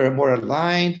 we are more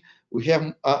aligned, we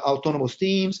have autonomous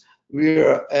teams, we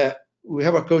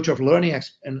have a culture of learning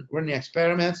and learning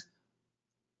experiments.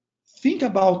 Think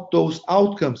about those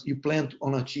outcomes you plan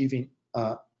on achieving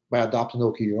by adopting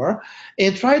OKR,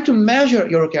 and try to measure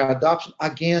your OKR adoption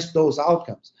against those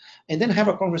outcomes, and then have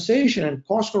a conversation and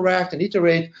course correct and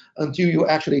iterate until you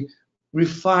actually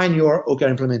refine your OKR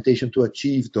implementation to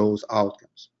achieve those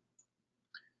outcomes.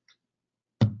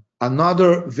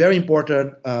 Another very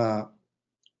important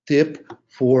tip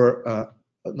for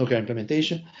OKR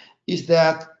implementation is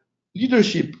that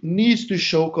leadership needs to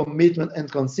show commitment and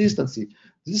consistency.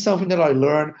 This is something that I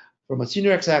learned from a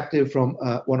senior executive from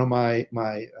one of my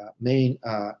main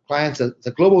clients,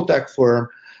 the global tech firm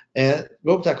and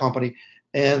global tech company,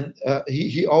 and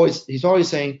he's always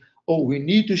saying, oh, we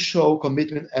need to show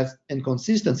commitment and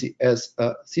consistency as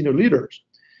senior leaders,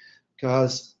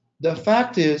 because the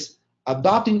fact is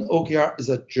adopting OKR is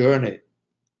a journey,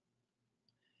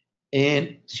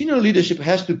 and senior leadership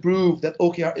has to prove that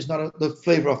OKR is not the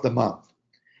flavor of the month.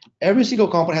 Every single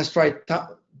company has tried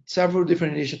several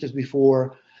different initiatives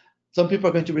before. Some people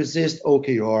are going to resist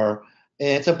OKR,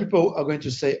 and some people are going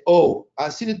to say, oh,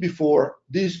 I've seen it before,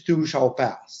 this too shall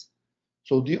pass.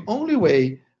 So the only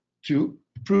way to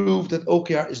prove that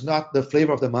OKR is not the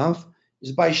flavor of the month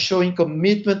is by showing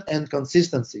commitment and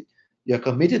consistency. You're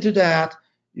committed to that,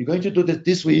 you're going to do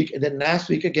this week, and then next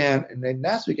week again, and then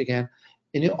next week again.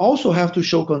 And you also have to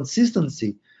show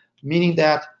consistency, meaning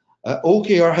that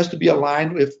OKR has to be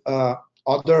aligned with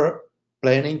other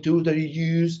planning tools that you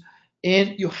use,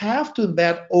 and you have to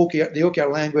embed the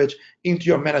OKR language into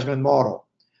your management model.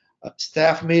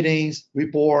 Staff meetings,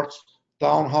 reports,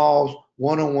 town halls,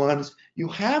 one-on-ones, you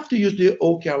have to use the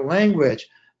OKR language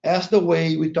as the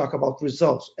way we talk about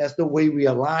results, as the way we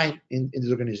align in this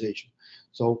organization.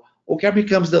 So OKR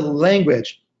becomes the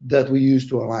language that we use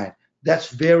to align. That's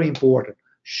very important.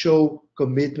 Show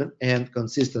commitment and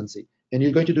consistency. And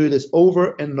you're going to do this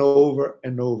over and over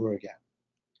and over again.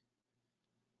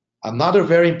 Another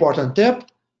very important tip,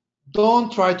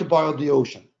 don't try to boil the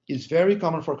ocean. It's very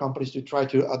common for companies to try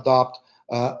to adopt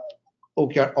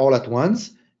OKR all at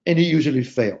once, and it usually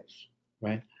fails,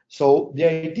 right? So the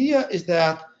idea is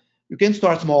that you can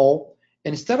start small,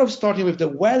 and instead of starting with the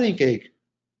wedding cake,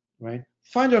 right,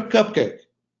 find your cupcake.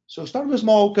 So start with a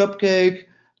small cupcake,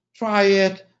 try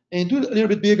it, and do it a little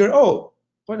bit bigger. Oh,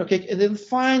 find a cake, and then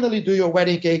finally do your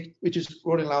wedding cake, which is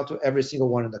rolling out to every single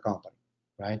one in the company,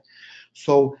 right?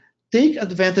 So take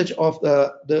advantage of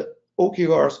the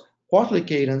OKR's quarterly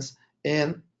cadence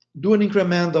and do an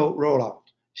incremental rollout.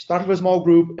 Start with a small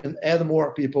group and add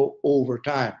more people over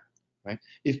time, right?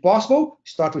 If possible,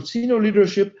 start with senior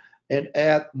leadership and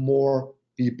add more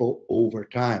people over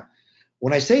time.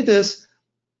 When I say this,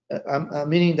 I'm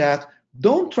meaning that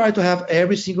don't try to have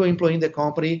every single employee in the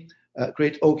company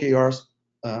create OKRs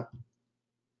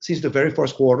since the very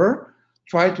first quarter.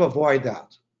 Try to avoid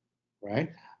that,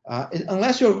 right?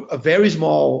 Unless you're a very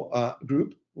small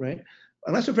group, right?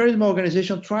 Unless you're a very small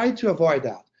organization, try to avoid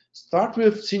that. Start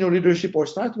with senior leadership or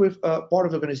start with part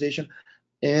of the organization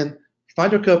and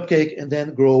find your cupcake and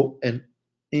then grow and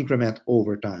increment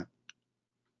over time.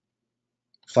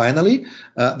 Finally,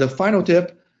 the final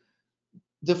tip,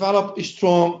 develop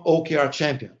strong OKR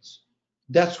champions.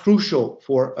 That's crucial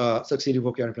for succeeding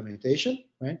OKR implementation,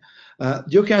 right?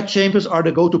 The OKR champions are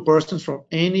the go-to persons from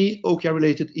any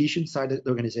OKR-related issue inside the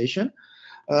organization.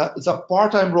 It's a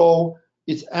part-time role.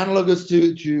 It's analogous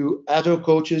to agile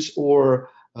coaches or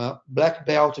black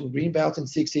belt and green belt in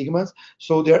Six Sigmas.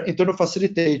 So they're internal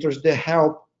facilitators that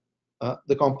help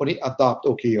the company adopt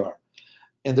OKR.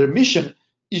 And their mission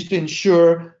is to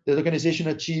ensure that the organization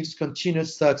achieves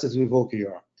continuous success with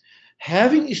OKR.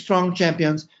 Having strong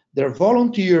champions, they're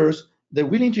volunteers, they're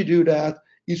willing to do that,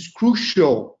 is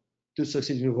crucial to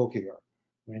succeeding with OKR.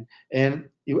 Right? And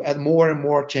you add more and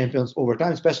more champions over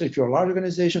time, especially if you're a large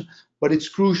organization, but it's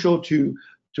crucial to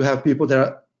have people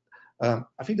that are,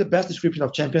 I think the best description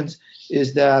of champions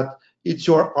is that it's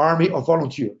your army of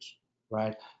volunteers,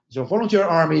 right? So volunteer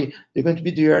army, they're going to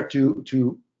be there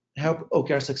to help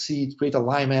OKR succeed, create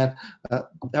alignment,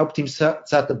 help teams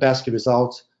set the best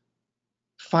results.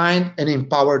 find and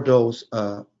empower those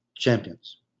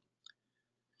champions.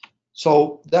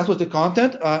 So that was the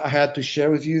content I had to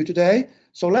share with you today.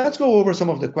 So let's go over some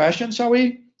of the questions, shall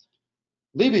we?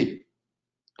 Libby,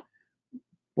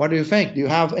 what do you think? Do you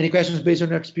have any questions based on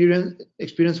your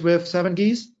experience with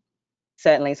 7Geese?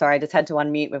 Certainly. Sorry, I just had to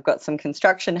unmute. We've got some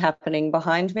construction happening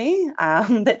behind me.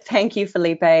 But thank you,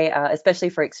 Felipe, especially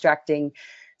for extracting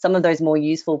some of those more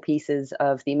useful pieces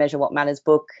of the Measure What Matters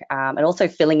book, and also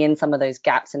filling in some of those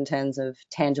gaps in terms of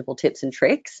tangible tips and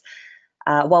tricks.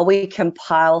 While we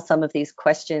compile some of these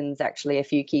questions, actually, a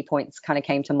few key points kind of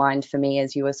came to mind for me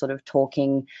as you were sort of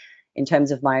talking in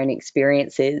terms of my own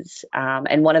experiences.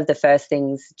 And one of the first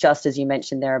things, just as you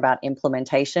mentioned there about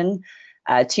implementation,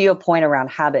 to your point around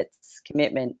habits,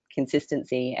 commitment,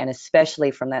 consistency, and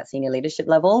especially from that senior leadership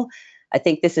level, I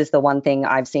think this is the one thing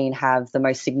I've seen have the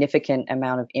most significant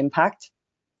amount of impact.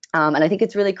 And I think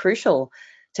it's really crucial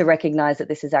to recognize that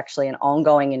this is actually an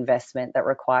ongoing investment that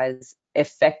requires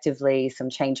effectively some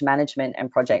change management and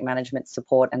project management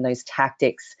support and those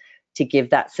tactics to give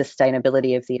that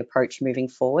sustainability of the approach moving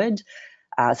forward.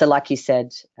 So like you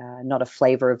said, not a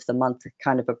flavor of the month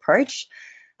kind of approach.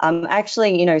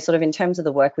 Actually, sort of in terms of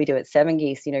the work we do at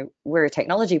 7Geese, we're a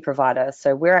technology provider.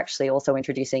 So we're actually also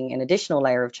introducing an additional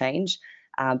layer of change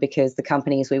because the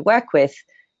companies we work with,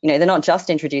 they're not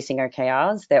just introducing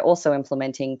OKRs, they're also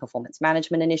implementing performance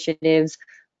management initiatives.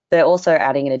 They're also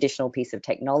adding an additional piece of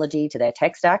technology to their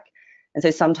tech stack. And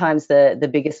so sometimes the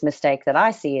biggest mistake that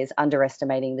I see is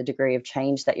underestimating the degree of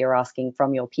change that you're asking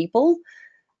from your people.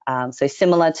 So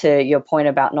similar to your point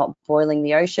about not boiling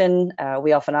the ocean,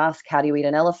 we often ask, how do you eat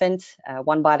an elephant?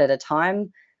 One bite at a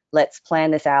time. Let's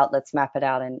plan this out, let's map it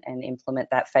out and implement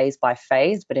that phase by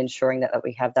phase, but ensuring that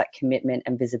we have that commitment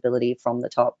and visibility from the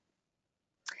top.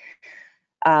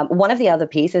 One of the other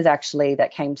pieces actually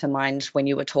that came to mind when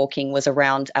you were talking was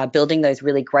around building those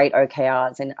really great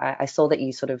OKRs. And I saw that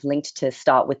you sort of linked to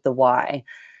start with the why.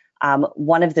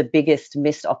 One of the biggest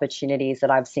missed opportunities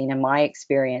that I've seen in my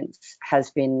experience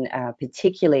has been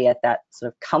particularly at that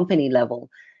sort of company level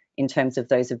in terms of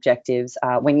those objectives.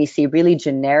 When you see really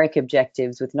generic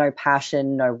objectives with no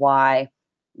passion, no why,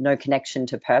 no connection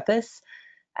to purpose.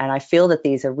 And I feel that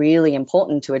these are really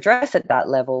important to address at that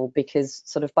level because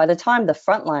sort of by the time the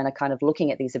frontline are kind of looking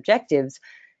at these objectives,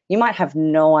 you might have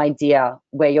no idea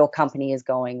where your company is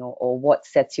going or what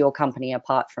sets your company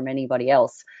apart from anybody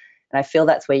else. And I feel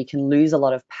that's where you can lose a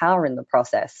lot of power in the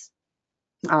process.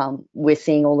 We're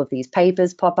seeing all of these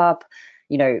papers pop up,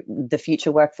 the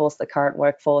future workforce, the current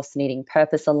workforce needing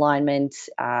purpose alignment.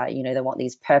 They want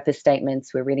these purpose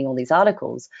statements. We're reading all these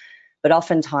articles. But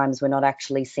oftentimes we're not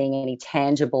actually seeing any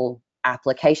tangible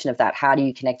application of that. How do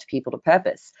you connect people to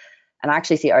purpose? And I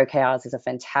actually see OKRs as a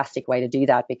fantastic way to do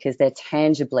that because they're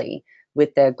tangibly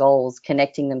with their goals,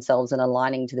 connecting themselves and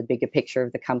aligning to the bigger picture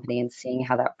of the company and seeing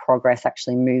how that progress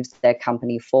actually moves their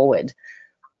company forward.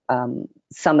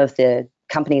 Some of the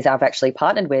companies I've actually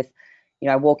partnered with,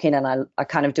 I walk in and I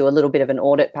kind of do a little bit of an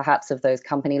audit perhaps of those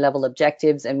company level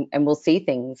objectives and we'll see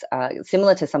things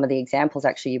similar to some of the examples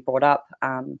actually you brought up.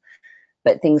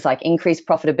 But things like increased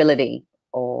profitability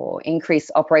or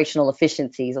increased operational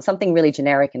efficiencies or something really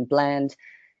generic and bland.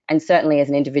 And certainly as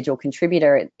an individual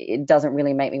contributor, it doesn't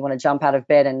really make me want to jump out of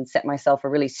bed and set myself a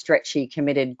really stretchy,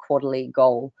 committed quarterly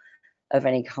goal of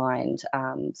any kind.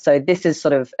 So this is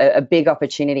sort of a big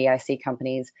opportunity I see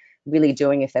companies really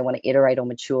doing if they want to iterate or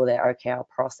mature their OKR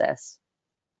process.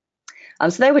 So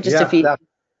they were just a few.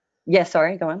 Yeah,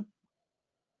 sorry, go on.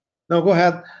 No, go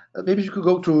ahead. Maybe you could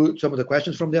go through some of the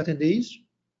questions from the attendees.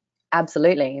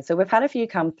 Absolutely. So we've had a few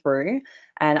come through,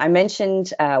 and I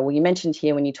mentioned, you mentioned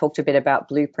here when you talked a bit about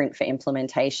blueprint for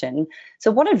implementation. So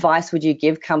what advice would you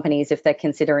give companies if they're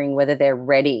considering whether they're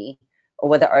ready or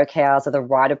whether OKRs are the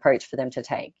right approach for them to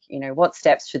take? What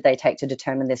steps should they take to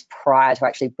determine this prior to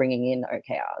actually bringing in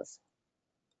OKRs?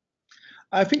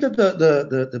 I think that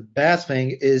the best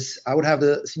thing is I would have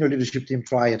the senior leadership team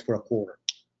try it for a quarter.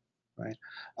 Right?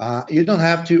 You don't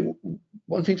have to.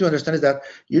 One thing to understand is that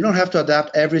you don't have to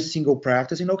adapt every single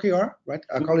practice in OKR. Right?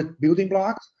 I call it building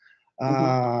blocks.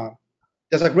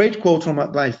 There's a great quote from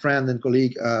my friend and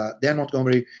colleague Dan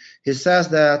Montgomery. He says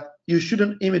that you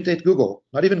shouldn't imitate Google.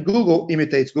 Not even Google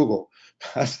imitates Google.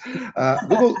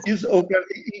 Google uses OKR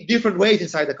in different ways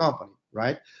inside the company.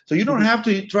 Right? So you don't have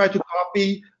to try to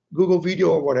copy Google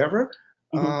Video or whatever.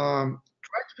 Try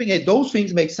to think, hey, those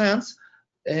things make sense.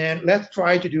 And let's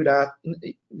try to do that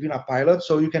in a pilot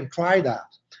so you can try that.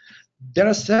 There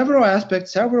are several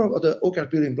aspects, several of the OKR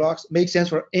building blocks make sense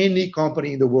for any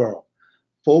company in the world.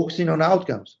 Focusing on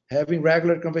outcomes, having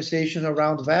regular conversations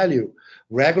around value,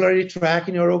 regularly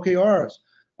tracking your OKRs,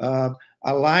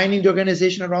 aligning the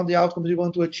organization around the outcomes you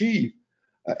want to achieve,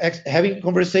 having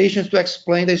conversations to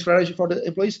explain the strategy for the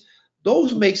employees.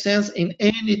 Those make sense in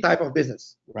any type of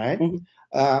business, right?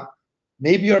 Mm-hmm.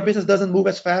 Maybe your business doesn't move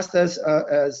as fast as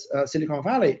Silicon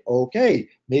Valley. Okay,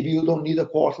 maybe you don't need a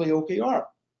quarterly OKR.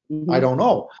 Mm-hmm. I don't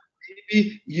know.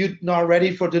 Maybe you're not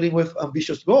ready for dealing with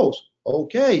ambitious goals.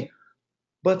 Okay,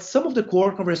 but some of the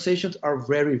core conversations are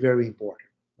very, very important,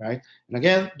 right? And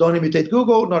again, don't imitate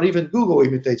Google. Not even Google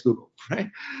imitates Google, right?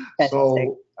 Fantastic.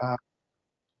 So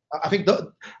I think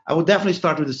I would definitely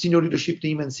start with the senior leadership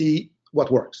team and see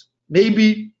what works.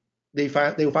 Maybe they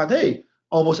will find, hey,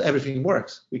 almost everything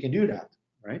works. We can do that,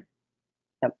 right?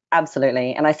 Yep,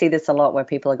 absolutely. And I see this a lot where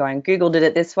people are going, Google did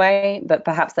it this way, but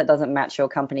perhaps that doesn't match your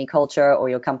company culture or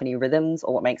your company rhythms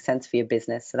or what makes sense for your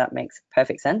business. So that makes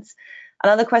perfect sense.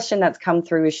 Another question that's come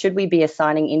through is, should we be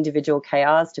assigning individual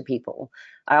KRs to people?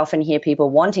 I often hear people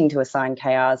wanting to assign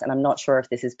KRs, and I'm not sure if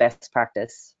this is best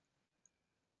practice.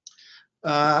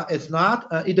 It's not.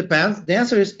 It depends. The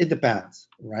answer is it depends,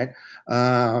 right?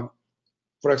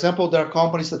 For example, there are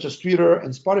companies such as Twitter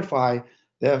and Spotify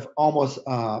that have almost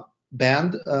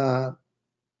banned,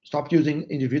 stopped using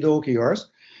individual OKRs,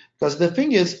 because the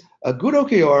thing is, a good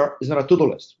OKR is not a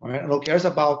to-do list, right? An OKR is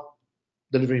about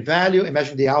delivering value and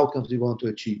measuring the outcomes you want to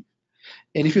achieve.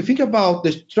 And if you think about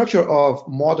the structure of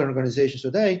modern organizations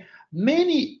today,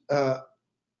 many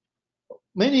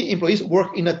employees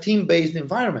work in a team-based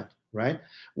environment, right?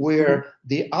 Where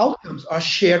the outcomes are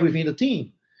shared within the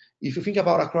team. If you think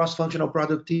about a cross-functional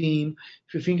product team,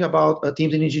 if you think about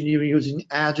teams in engineering using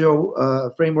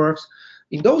agile frameworks,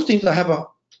 in those teams, I have a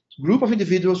group of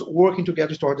individuals working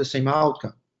together toward the same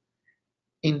outcome.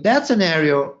 In that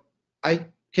scenario, I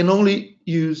can only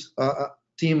use a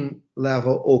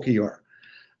team-level OKR.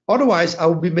 Otherwise, I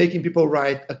would be making people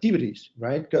write activities,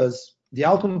 right? Because the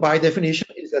outcome, by definition,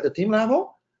 is at the team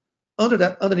level.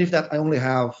 Underneath that, I only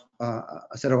have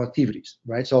a set of activities,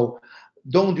 right? So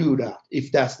don't do that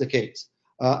if that's the case.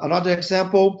 Another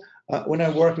example, when I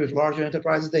work with larger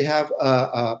enterprises, they have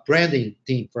a branding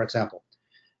team, for example.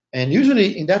 And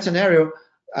usually in that scenario,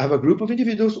 I have a group of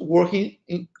individuals working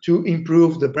to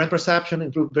improve the brand perception,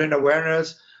 improve brand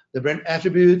awareness, the brand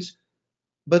attributes.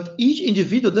 But each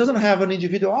individual doesn't have an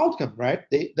individual outcome, right?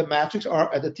 The metrics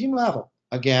are at the team level.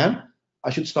 Again, I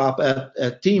should stop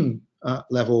at team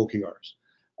level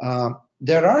OKRs.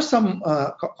 There are some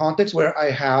contexts where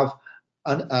I have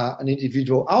an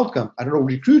individual outcome. I don't know,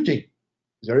 recruiting.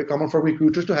 It's very common for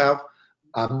recruiters to have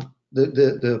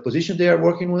the position they are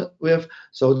working with,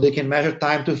 so they can measure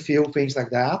time to fill, things like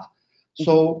that.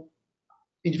 So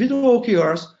individual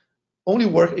OKRs only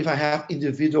work if I have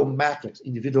individual metrics,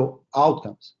 individual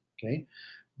outcomes, okay?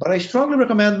 But I strongly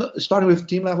recommend starting with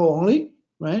team level only,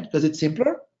 right? Because it's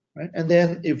simpler, right? And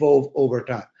then evolve over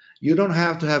time. You don't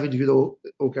have to have individual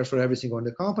OKRs for every single in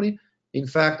the company. In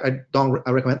fact, I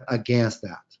recommend against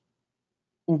that.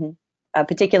 Mm-hmm.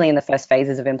 Particularly in the first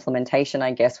phases of implementation,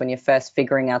 I guess, when you're first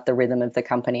figuring out the rhythm of the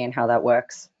company and how that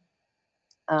works.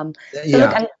 Look,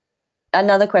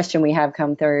 another question we have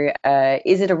come through,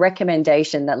 is it a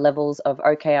recommendation that levels of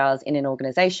OKRs in an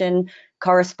organization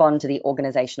correspond to the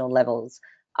organizational levels?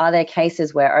 Are there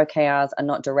cases where OKRs are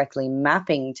not directly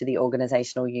mapping to the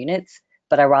organizational units,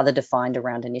 but are rather defined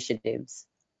around initiatives?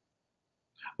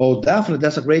 Oh, definitely.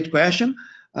 That's a great question.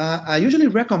 I usually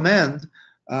recommend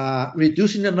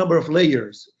reducing the number of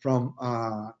layers from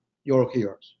your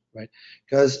OKRs, right?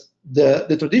 Because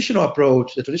the traditional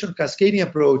approach, the traditional cascading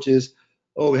approach is,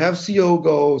 we have CO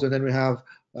goals, and then we have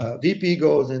VP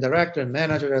goals, and director and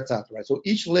manager, etc. Right? So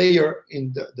each layer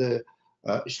in the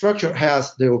structure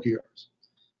has the OKRs.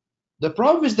 The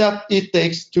problem is that it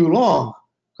takes too long,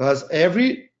 because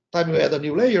every time you add a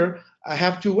new layer, I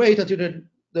have to wait until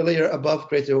the layer above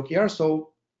creates the OKR,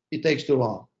 so it takes too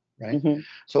long, right? Mm-hmm.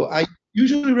 So I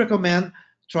usually recommend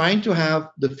trying to have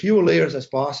the fewer layers as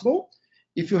possible.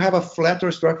 If you have a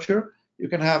flatter structure, you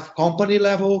can have company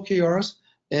level OKRs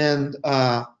and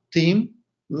team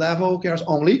level OKRs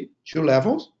only, 2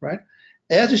 levels, right?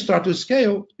 As you start to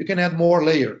scale, you can add more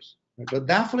layers, right? But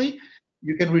definitely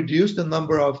you can reduce the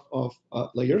number of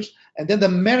layers, and then the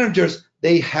managers,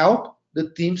 they help the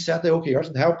team set the OKRs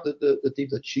and help the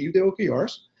teams achieve the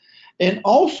OKRs. And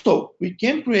also, we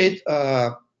can create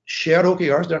shared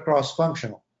OKRs that are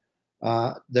cross-functional.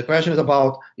 The question is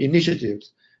about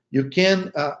initiatives. You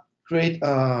can create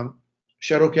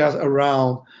shared OKRs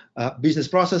around business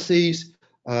processes,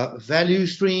 value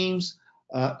streams,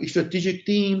 strategic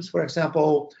teams. For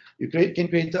example, you can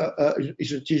create a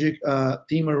strategic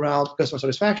team around customer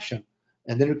satisfaction,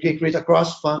 and then you can create a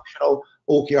cross-functional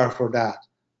OKR for that.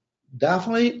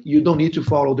 Definitely, you don't need to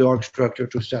follow the org structure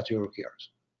to set your OKRs.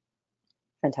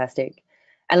 Fantastic.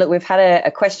 And look, we've had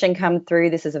a question come through.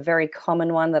 This is a very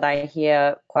common one that I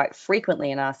hear quite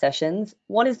frequently in our sessions.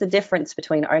 What is the difference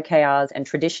between OKRs and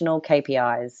traditional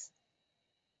KPIs?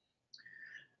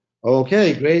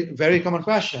 Okay, great, very common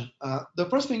question. The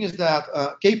first thing is that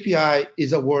KPI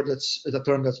is a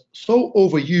term that's so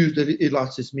overused that it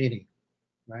lost its meaning,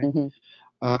 right?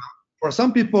 Mm-hmm. For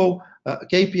some people,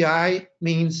 KPI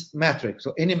means metric,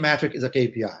 so any metric is a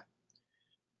KPI.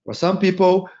 For some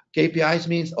people, KPIs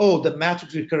means, oh, the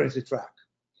metrics we currently track.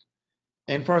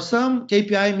 And for some,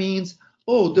 KPI means,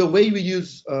 oh, the way we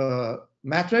use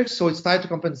metrics, so it's tied to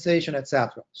compensation,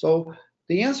 etc. So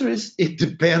the answer is, it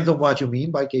depends on what you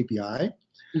mean by KPI.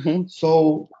 Mm-hmm.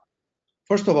 So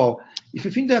first of all, if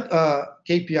you think that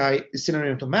KPI is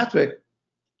synonym to metric,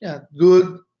 yeah,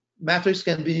 good metrics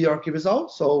can be your key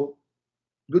results. So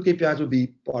good KPIs will be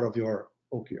part of your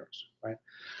OKRs, right?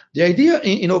 The idea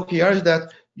in OKRs is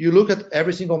that you look at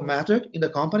every single metric in the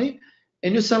company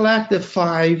and you select the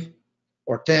 5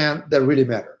 or 10 that really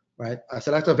matter, right? I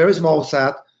select a very small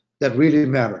set that really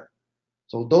matter.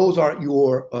 So those are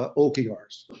your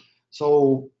OKRs.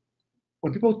 So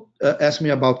when people ask me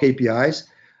about KPIs,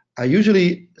 I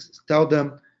usually tell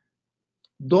them,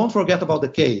 don't forget about the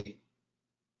K,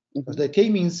 because the K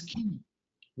means key,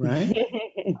 right?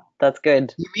 That's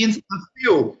good. It means a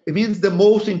few. It means the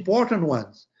most important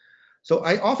ones. So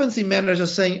I often see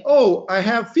managers saying, oh, I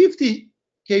have 50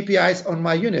 KPIs on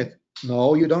my unit.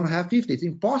 No, you don't have 50. It's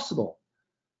impossible.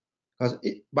 Because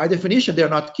by definition, they're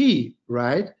not key,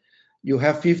 right? You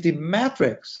have 50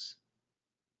 metrics.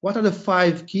 What are the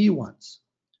 5 key ones,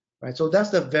 right? So that's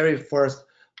the very first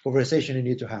conversation you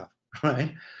need to have,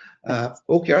 right?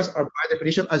 OKRs are by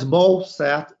definition a small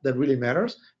set that really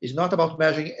matters. It's not about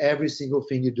measuring every single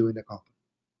thing you do in the company.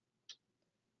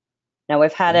 Now,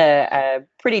 we've had a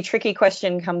pretty tricky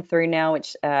question come through now,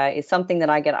 which is something that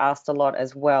I get asked a lot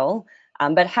as well.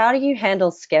 But how do you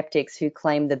handle skeptics who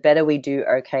claim the better we do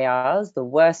OKRs, the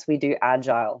worse we do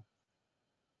Agile?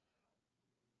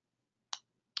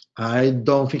 I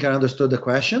don't think I understood the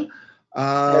question.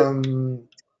 The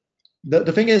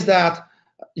thing is that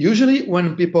usually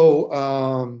when people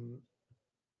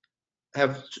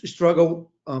have struggled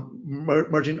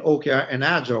merging OKR and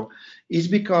Agile, is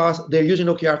because they're using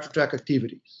OKR to track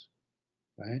activities,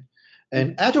 right?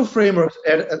 And Agile frameworks,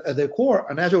 at the core,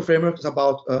 an Agile framework is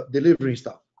about delivering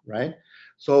stuff, right?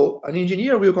 So an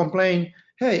engineer will complain,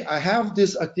 hey, I have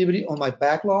this activity on my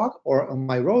backlog or on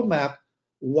my roadmap.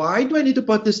 Why do I need to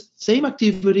put this same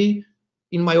activity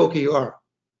in my OKR?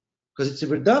 Because it's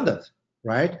redundant,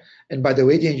 right? And by the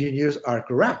way, the engineers are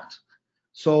correct.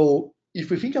 So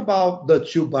if we think about the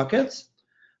 2 buckets,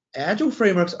 Agile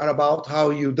frameworks are about how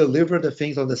you deliver the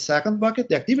things on the second bucket,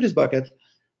 the activities bucket,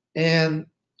 and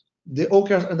the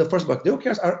OKRs in the first bucket. The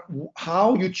OKRs are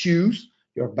how you choose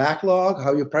your backlog,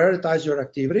 how you prioritize your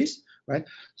activities, right?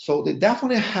 So they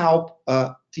definitely help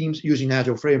teams using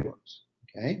Agile frameworks,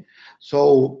 okay?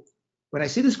 So when I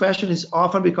see this question, it's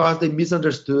often because they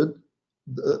misunderstood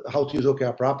how to use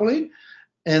OKR properly,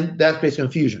 and that creates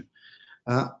confusion.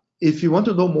 If you want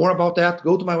to know more about that,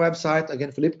 go to my website,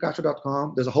 again,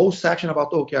 felipecastro.com. There's a whole section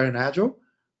about OKR and Agile,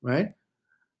 right?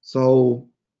 So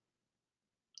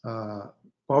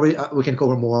probably we can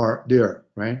cover more there,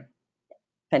 right?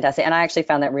 Fantastic. And I actually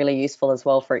found that really useful as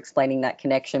well for explaining that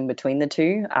connection between the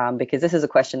two, because this is a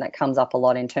question that comes up a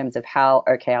lot in terms of how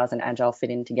OKRs and Agile fit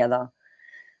in together.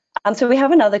 So we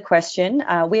have another question.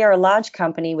 We are a large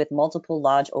company with multiple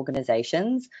large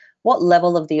organizations. What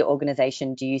level of the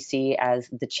organization do you see as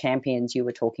the champions you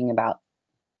were talking about?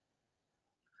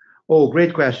 Oh,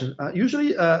 great question.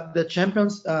 Usually the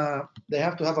champions, they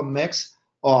have to have a mix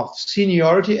of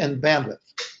seniority and bandwidth,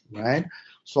 right?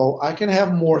 So I can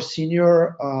have more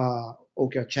senior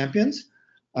OKR champions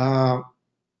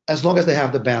as long as they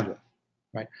have the bandwidth,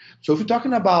 right? So if you're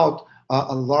talking about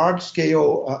a large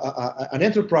scale, an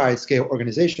enterprise scale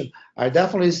organization, I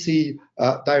definitely see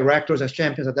directors as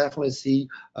champions. I definitely see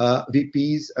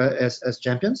VPs as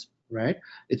champions, right?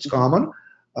 It's common.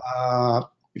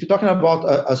 If you're talking about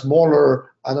a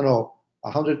smaller, I don't know,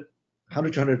 100,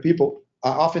 200 people, I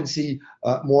often see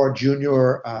more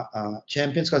junior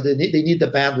champions because they need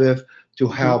the bandwidth to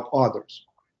help others.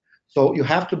 So you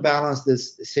have to balance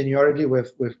this seniority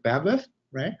with bandwidth,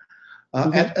 right?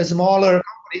 At a smaller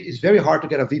company, it's very hard to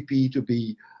get a VP to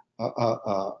be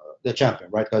the champion,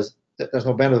 right? Because there's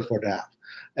no bandwidth for that.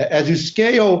 As you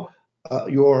scale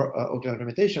your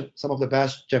implementation, some of the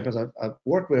best champions I've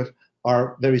worked with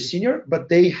are very senior, but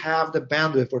they have the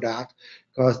bandwidth for that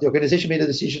because the organization made a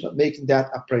decision of making that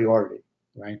a priority,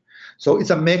 right? So it's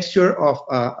a mixture of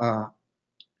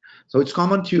So it's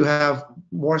common to have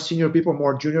more senior people,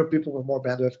 more junior people with more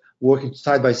bandwidth working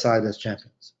side by side as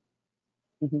champions.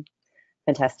 Mm-hmm.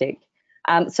 Fantastic.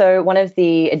 So one of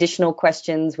the additional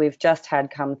questions we've just had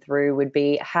come through would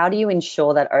be, how do you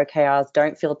ensure that OKRs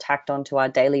don't feel tacked onto our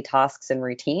daily tasks and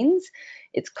routines?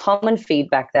 It's common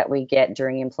feedback that we get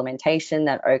during implementation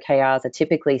that OKRs are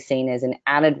typically seen as an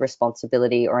added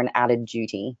responsibility or an added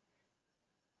duty.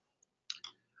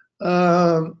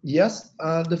 Yes,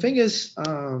 the thing is,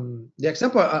 the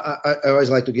example I always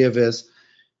like to give is,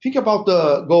 think about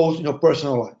the goals in your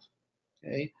personal life.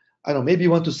 Okay, I don't know, maybe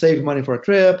you want to save money for a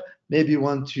trip, maybe you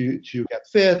want to get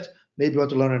fit, maybe you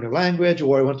want to learn a new language,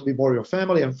 or you want to be more with your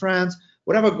family and friends,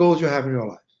 whatever goals you have in your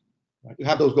life. Right? You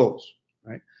have those goals,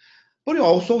 right? But you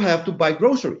also have to buy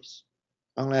groceries.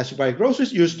 Unless you buy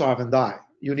groceries, you starve and die.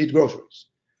 You need groceries.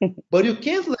 But you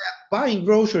can't let buying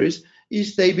groceries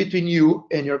stay between you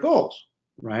and your goals,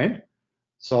 right?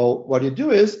 So what you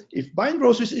do is, if buying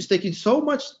groceries is taking so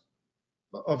much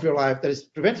of your life that is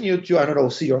preventing you to, I don't know,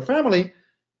 see your family,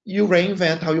 you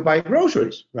reinvent how you buy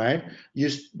groceries, right? You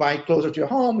buy closer to your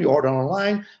home, you order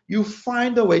online, you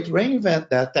find a way to reinvent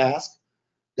that task,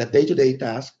 that day-to-day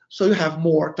task, so you have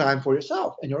more time for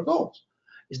yourself and your goals.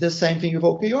 It's the same thing with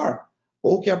OKR.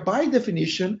 OKR, by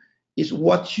definition, is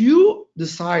what you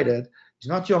decided. It's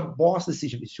not your boss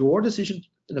decision. It's your decision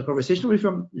in a conversation with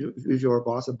your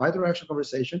boss, a bi-directional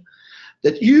conversation,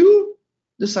 that you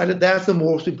decided that's the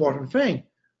most important thing.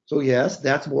 So yes,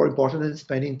 that's more important than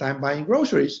spending time buying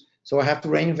groceries. So I have to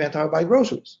reinvent how I buy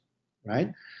groceries,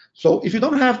 right? So if you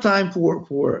don't have time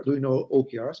for doing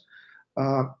OKRs,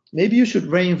 maybe you should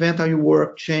reinvent how you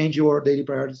work, change your daily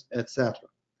priorities, etc.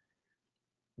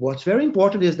 What's very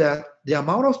important is that the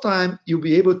amount of time you'll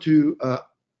be able to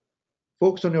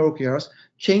focus on your OKRs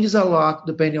changes a lot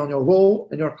depending on your role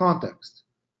and your context.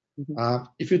 Mm-hmm.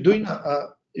 If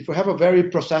you have a very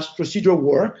procedural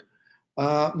work,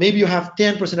 maybe you have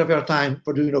 10% of your time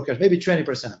for doing OKRs, maybe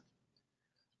 20%.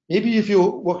 Maybe if you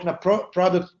work in a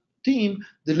product team,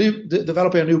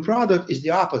 developing a new product is the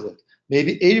opposite.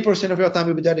 Maybe 80% of your time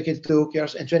will be dedicated to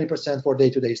OKRs and 20% for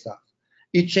day-to-day stuff.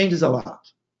 It changes a lot,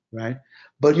 right?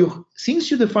 But since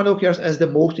you define OKRs as the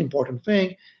most important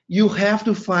thing, you have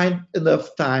to find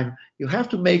enough time. You have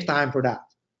to make time for that,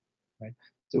 right?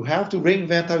 So you have to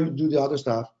reinvent how you do the other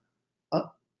stuff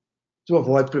to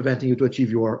avoid preventing you to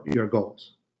achieve your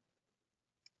goals.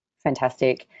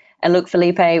 Fantastic. And look,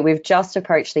 Felipe, we've just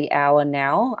approached the hour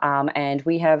now, and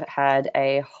we have had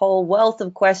a whole wealth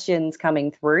of questions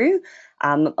coming through,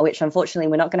 which unfortunately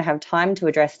we're not going to have time to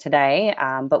address today,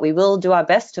 but we will do our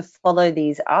best to follow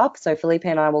these up. So Felipe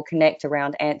and I will connect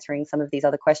around answering some of these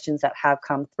other questions that have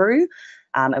come through,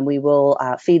 and we will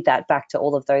feed that back to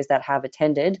all of those that have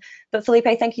attended. But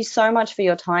Felipe, thank you so much for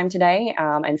your time today,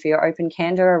 and for your open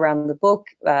candor around the book,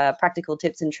 practical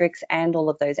tips and tricks, and all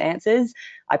of those answers.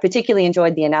 I particularly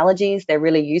enjoyed the analogies. They're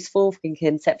really useful for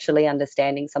conceptually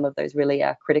understanding some of those really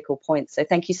critical points. So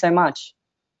thank you so much.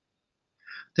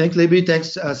 Thanks, Libby.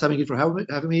 Thanks, Samiki, for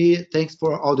having me. Thanks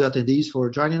for all the attendees for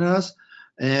joining us.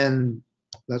 And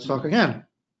let's talk again.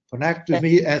 Connect with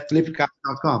me at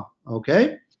felipecastro.com.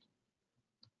 Okay?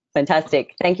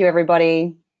 Fantastic. Thank you,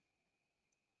 everybody.